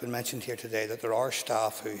aware, it's been mentioned here today, that there are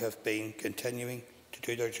staff who have been continuing to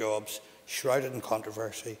do their jobs, shrouded in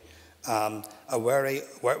controversy,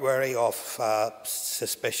 wary of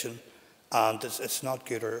suspicion, and it's not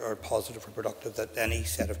good or positive or productive that any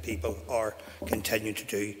set of people are continuing to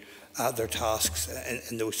do their tasks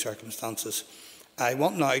in those circumstances. I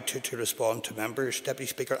want now to respond to members, Deputy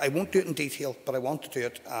Speaker. I won't do it in detail, but I want to do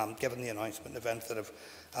it given the announcement events that have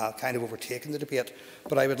kind of overtaken the debate.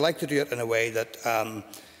 But I would like to do it in a way that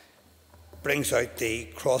brings out the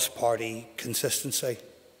cross-party consistency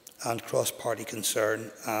and cross-party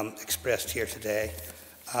concern expressed here today.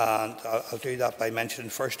 And I'll do that by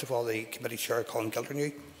mentioning, first of all, the committee chair, Colin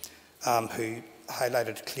Gildernew, who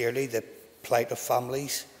highlighted clearly the plight of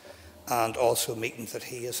families and also meetings that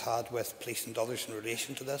he has had with police and others in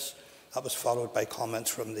relation to this. That was followed by comments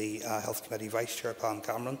from the Health Committee Vice Chair, Pam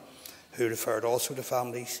Cameron, who referred also to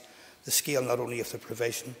families, the scale not only of the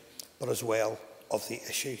provision, but as well of the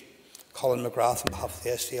issue. Colin McGrath, on behalf of the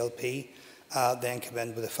SDLP, then came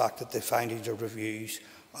in with the fact that the findings of reviews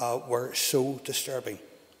were so disturbing.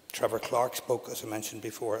 Trevor Clark spoke, as I mentioned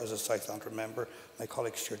before, as a South Antrim member. My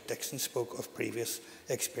colleague Stuart Dixon spoke of previous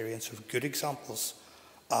experience of good examples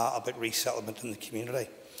about resettlement in the community.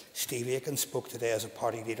 Steve Aiken spoke today as a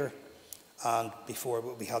party leader, and before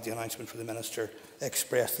we had the announcement from the Minister,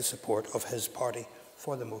 expressed the support of his party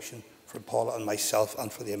for the motion from Paula and myself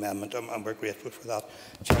and for the amendment, and we're grateful for that.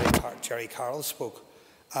 Jerry Carroll spoke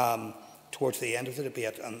towards the end of the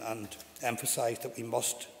debate and emphasised that we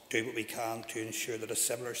must do what we can to ensure that a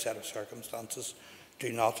similar set of circumstances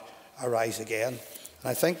do not arise again. And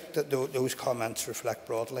I think that those comments reflect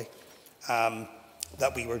broadly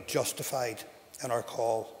that we were justified in our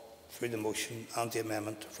call through the motion and the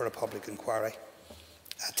amendment for a public inquiry.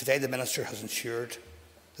 Today the Minister has ensured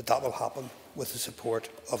that that will happen with the support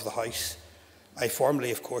of the House. I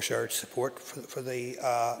formally, of course, urge support for the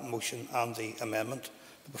motion and the amendment.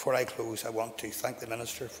 But before I close, I want to thank the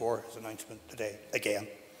Minister for his announcement today again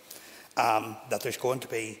that there's going to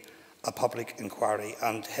be a public inquiry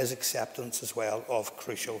and his acceptance as well of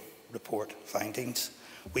crucial report findings.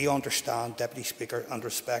 We understand, Deputy Speaker, and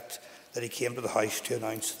respect that he came to the House to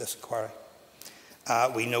announce this inquiry.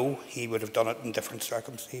 We know he would have done it in different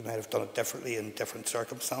circumstances. He might have done it differently in different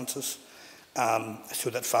circumstances, so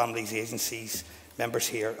that families, agencies, members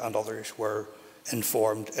here and others were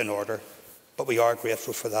informed in order. But we are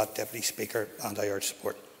grateful for that, Deputy Speaker, and I urge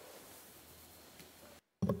support.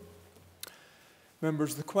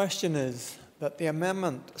 Members, the question is that the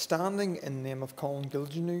amendment standing in the name of Colin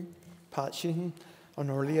Gilgenu, Pat Sheehan and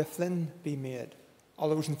Orlia Flynn be made. All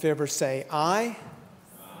those in favour say aye.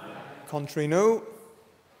 Aye. Contrary, no.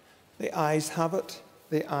 The ayes have it.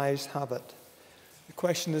 The ayes have it. The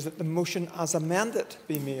question is that the motion as amended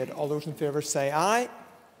be made. All those in favour say aye.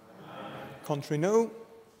 Aye. Contrary, no.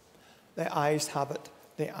 The ayes have it.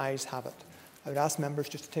 The ayes have it. I would ask members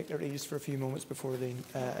just to take their ease for a few moments before the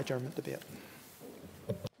adjournment debate.